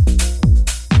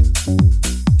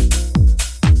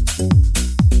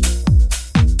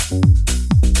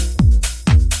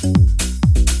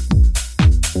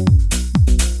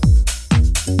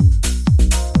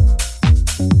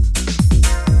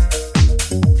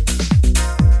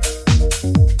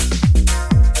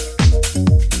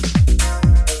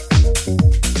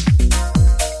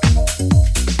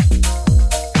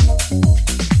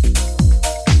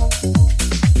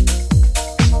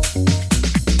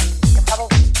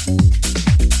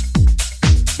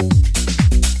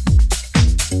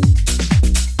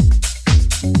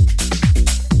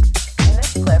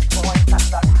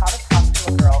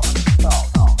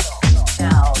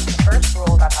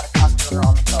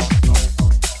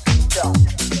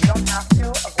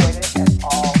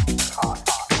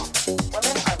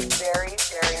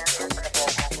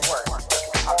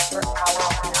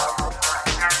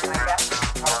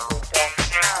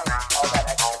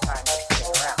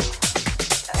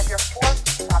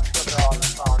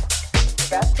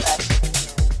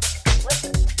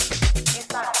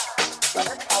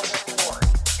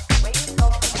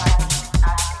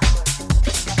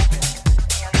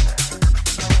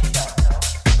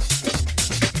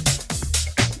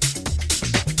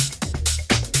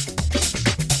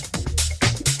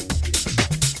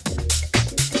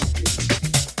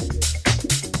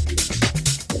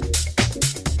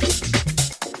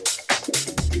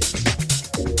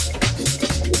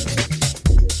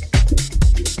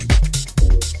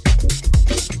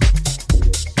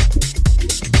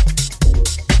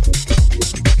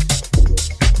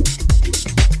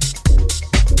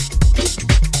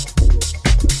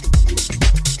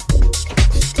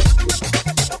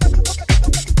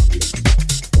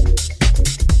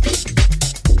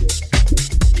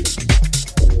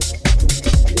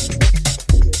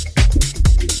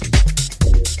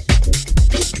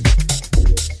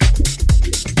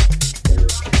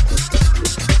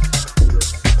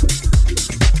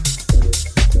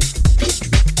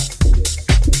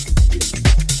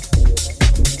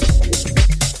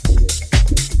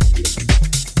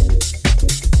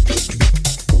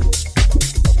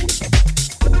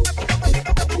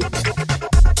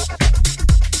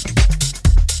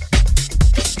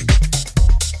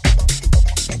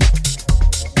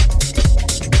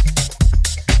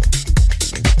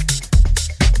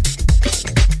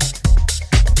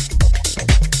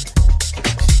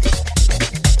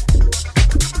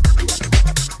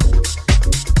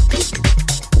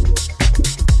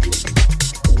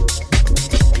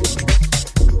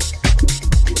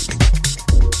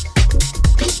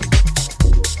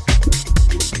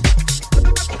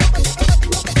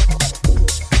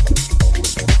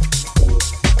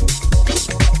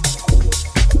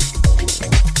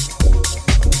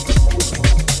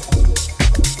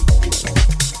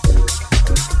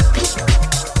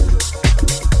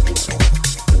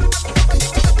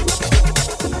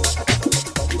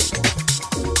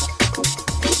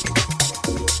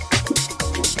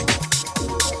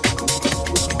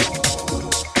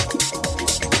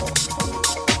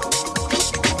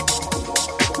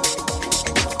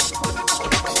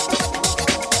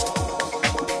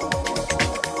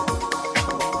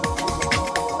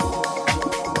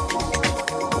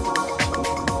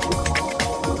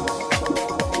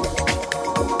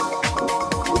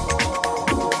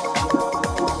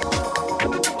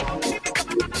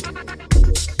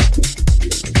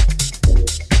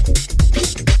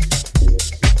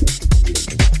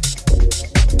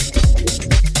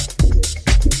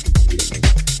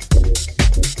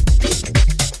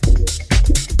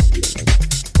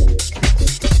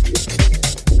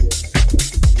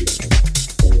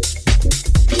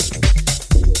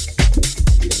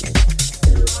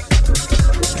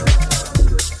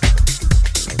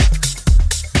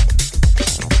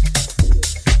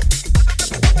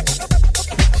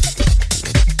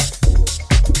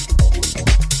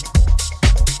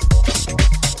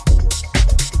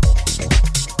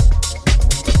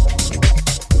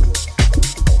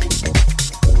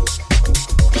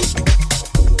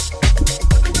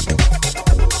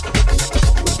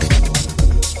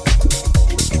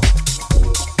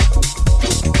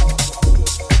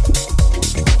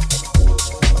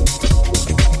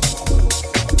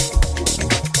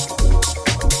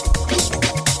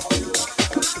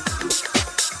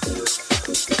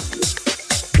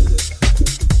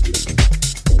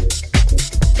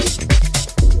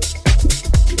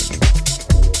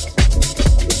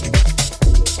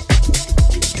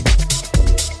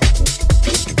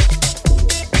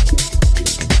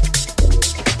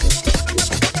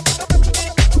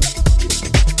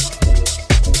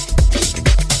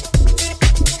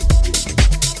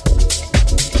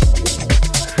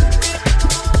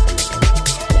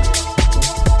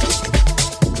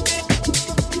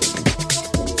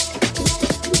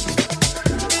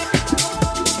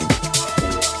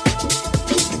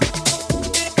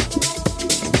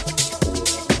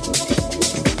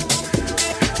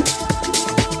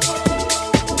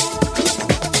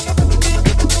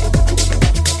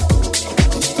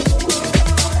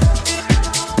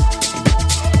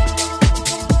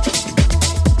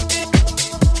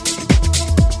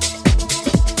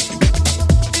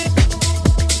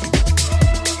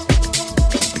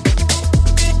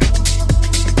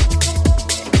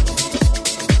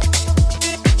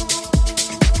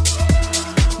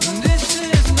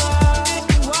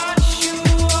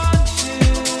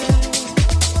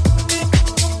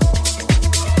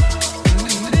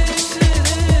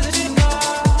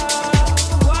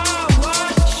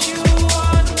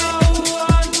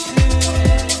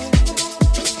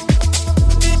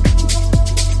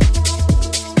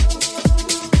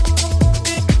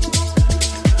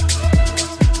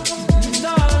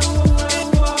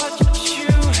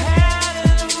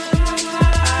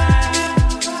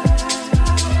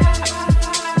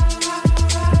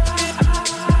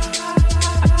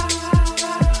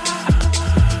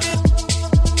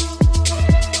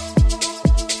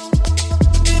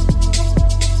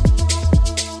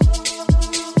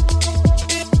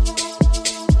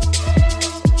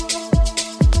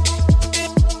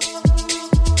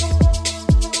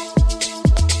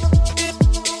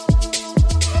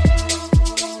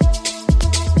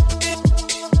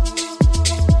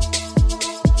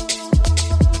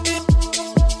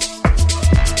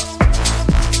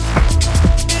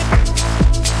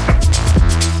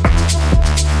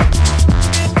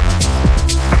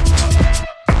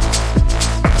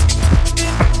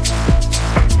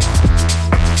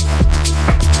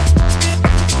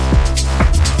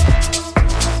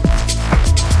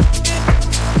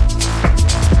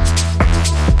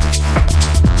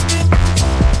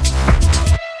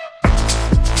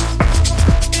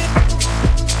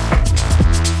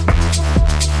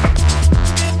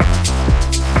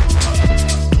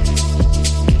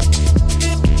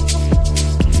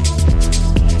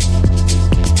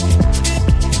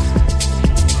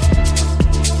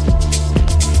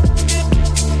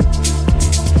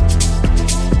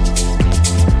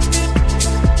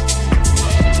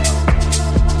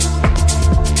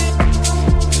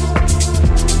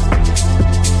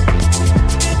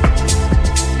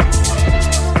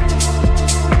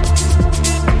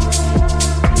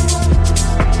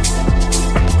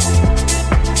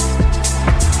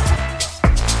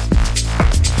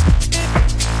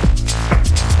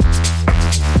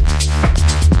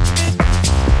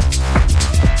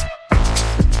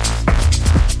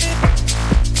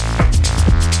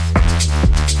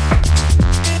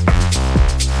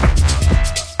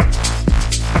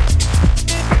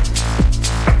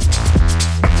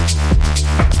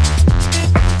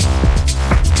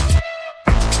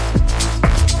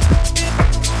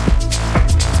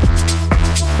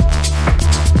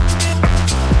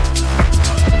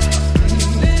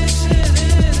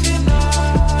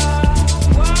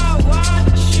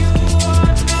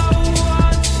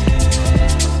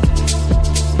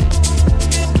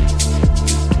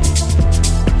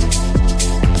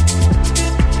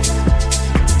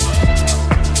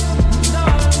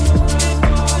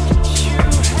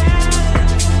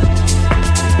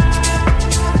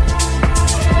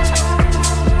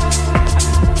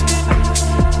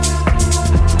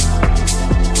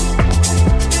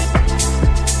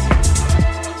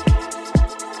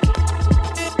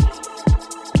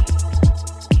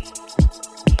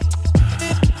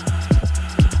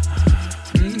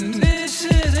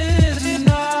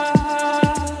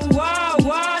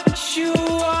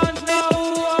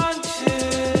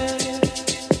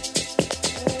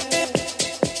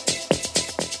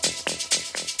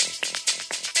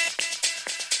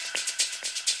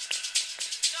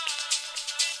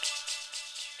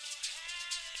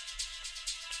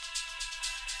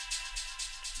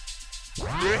We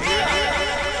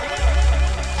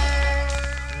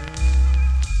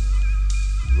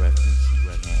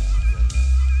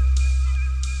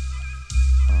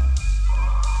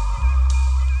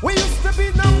used to be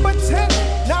number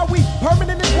 10, now we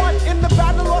permanently one. In the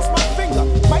battle, lost my finger.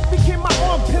 Mike became my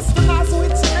arm, pistol nozzle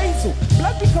hits your nasal.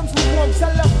 Blood becomes lukewarm,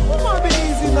 tell her, oh my, be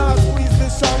easy now, squeeze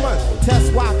this shaman.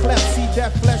 Test why cleft, see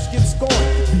that flesh get scorned.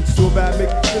 Beat so bad, make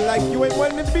you feel like you ain't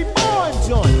wanting to be born,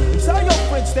 John. And tell your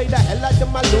friends, stay the hell out of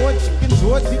my lord. Chicken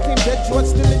George became dead George,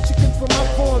 stealing chickens from my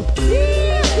farm.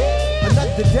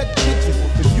 Another dead pigeon.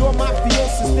 If you're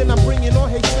mafiosis, then I'm bringing on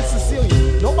hatred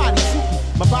Sicilian. Nobody shoot me.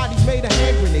 My body's made a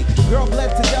hand grenade. Girl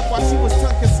bled to death while she was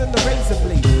tongue-kissing the razor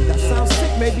blade. That sounds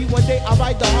sick, maybe one day I'll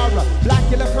write the horror.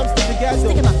 Blackula comes to the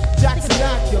ghetto. Jackson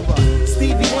Acura.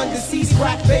 Stevie Wonder sees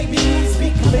crack babies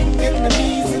becoming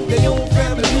enemies in their own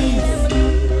families.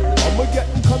 I'ma get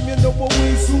them come, you know what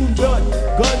we soon done.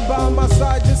 Gun by my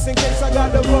side just in case I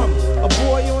gotta run. A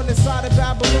boy on the side of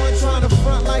Babylon trying to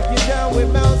front like you're down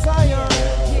with Mount Zion.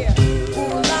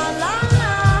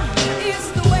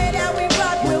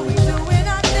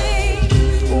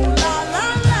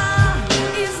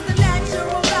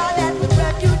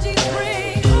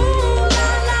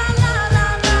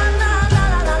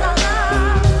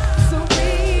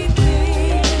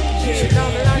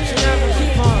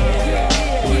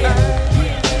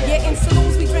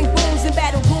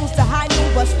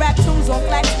 Rap tunes on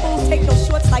flat spoons, take no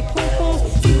shorts like poom-poons.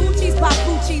 See Gucci's, pop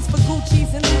Gucci's for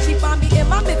Gucci's and Lucci. Find me in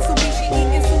my Mitsubishi,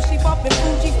 eating sushi, bumping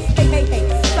Fuji. Hey, hey, hey,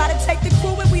 try to take the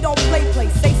crew and we don't play.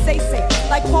 Say,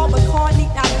 like Paul McCartney,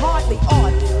 not hardly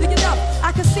on. Look it up,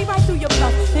 I can see right through your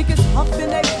bluff. Niggas huffing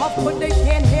they puff, but they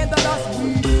can't handle us.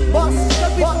 We bust,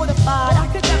 cause we fortified, I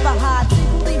could never hide.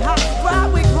 Singly hot,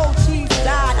 ride with cold cheese,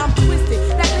 died. I'm twisted,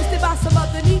 blacklisted by some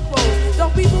other Negroes.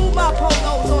 Don't we move my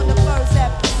polos on the first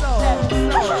episode.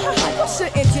 You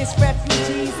shouldn't diss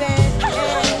refugees and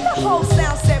the whole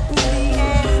sound set booty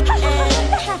and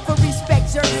have to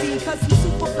respect Jersey cause I'm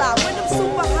super fly when I'm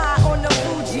super high on the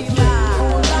Fuji line.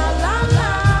 Ooh la la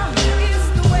la, it's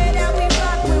the way that we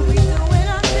rock when we doing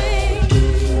our thing.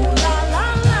 Ooh la la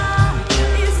la,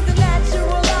 it's the natural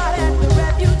law that the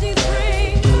refugees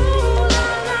bring. Ooh la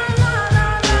la la la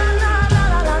la la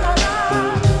la la la la.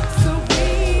 So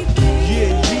we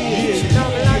think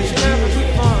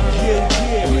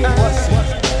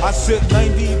I sit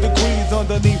 90 degrees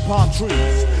underneath palm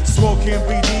trees, smoking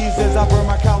BDs as I burn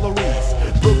my calories.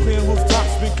 Brooklyn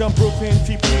rooftops become Brooklyn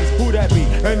TPs. Who that be?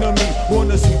 Enemy,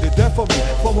 wanna see the death of me.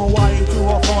 From Hawaii to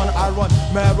Hawthorne, I run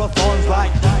marathons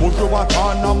like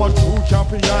Ultrawakan. I'm a true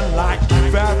champion like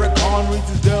Farrakhan reads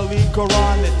his daily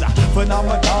Quran. It's a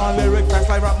phenomenon, lyric facts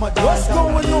like Ramadan. What's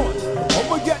going on?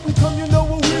 I'ma get and come, you know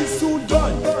what we soon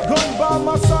done. Gun by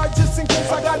my side just in case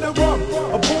I gotta run.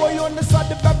 A boy on the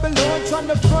side of Babylon trying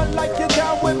to front like you're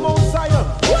down with Mosiah.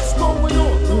 What's going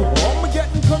on? I'ma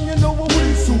get and come, you know what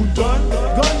we soon done.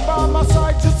 Gun by my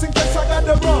side just in case I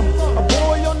gotta run. A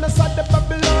boy on the side of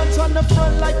Babylon trying to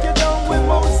front like you're down with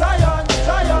Mosiah.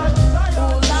 Zion.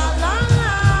 ooh la la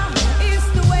la, it's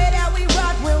the way that we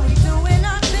rock when we doing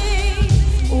our thing.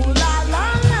 Ooh la la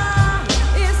la,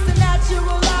 it's the natural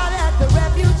law that the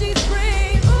refugees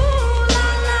bring. Ooh la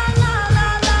la la la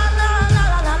la la la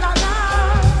la la la.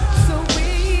 So we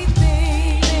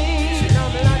think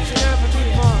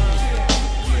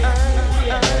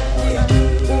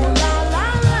ooh la la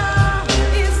la,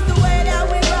 it's the way that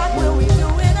we rock when we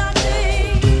doing our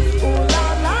thing. Ooh la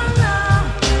la la,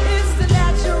 it's the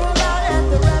natural law that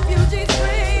the refugees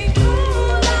bring.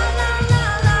 Ooh la la la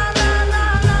la la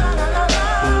la la la la.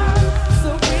 So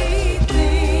we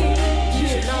think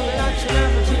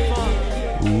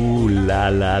Ooh la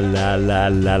la la la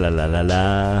la la la la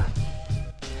la.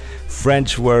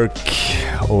 Frenchwork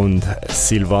und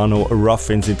Silvano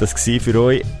Ruffin sind das für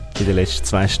euch in den letzten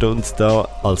 2 Stunden da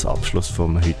als Abschluss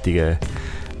vom heutigen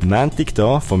Montag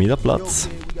da vom Idaplatz.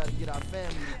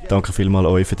 Danke vielmals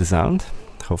euch für den Sound.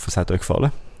 Ich hoffe, es hat euch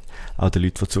gefallen. Auch den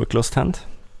Leuten, die zugelassen haben.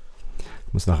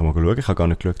 Ich muss nachher mal schauen. Ich habe gar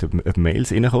nicht geschaut, ob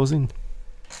Mails reingekommen sind.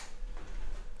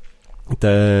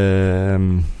 Der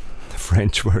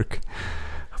Frenchwork.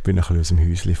 Ich bin noch ein bisschen aus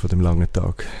dem Häuschen von dem langen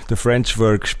Tag. Der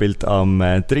Frenchwork spielt am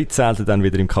 13. dann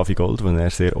wieder im Café Gold, wo er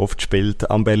sehr oft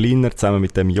spielt. Am Berliner zusammen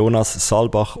mit dem Jonas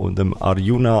Salbach und dem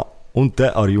Arjuna und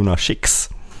der Arjuna Schicks.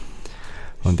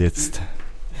 Und jetzt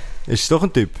ist es doch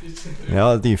ein Typ.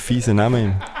 Ja, die fiesen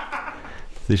Namen.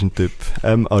 Das ist ein Typ.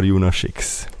 Arjuna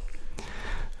Schicks.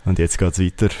 Und jetzt geht es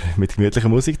weiter mit gemütlicher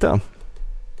Musik da.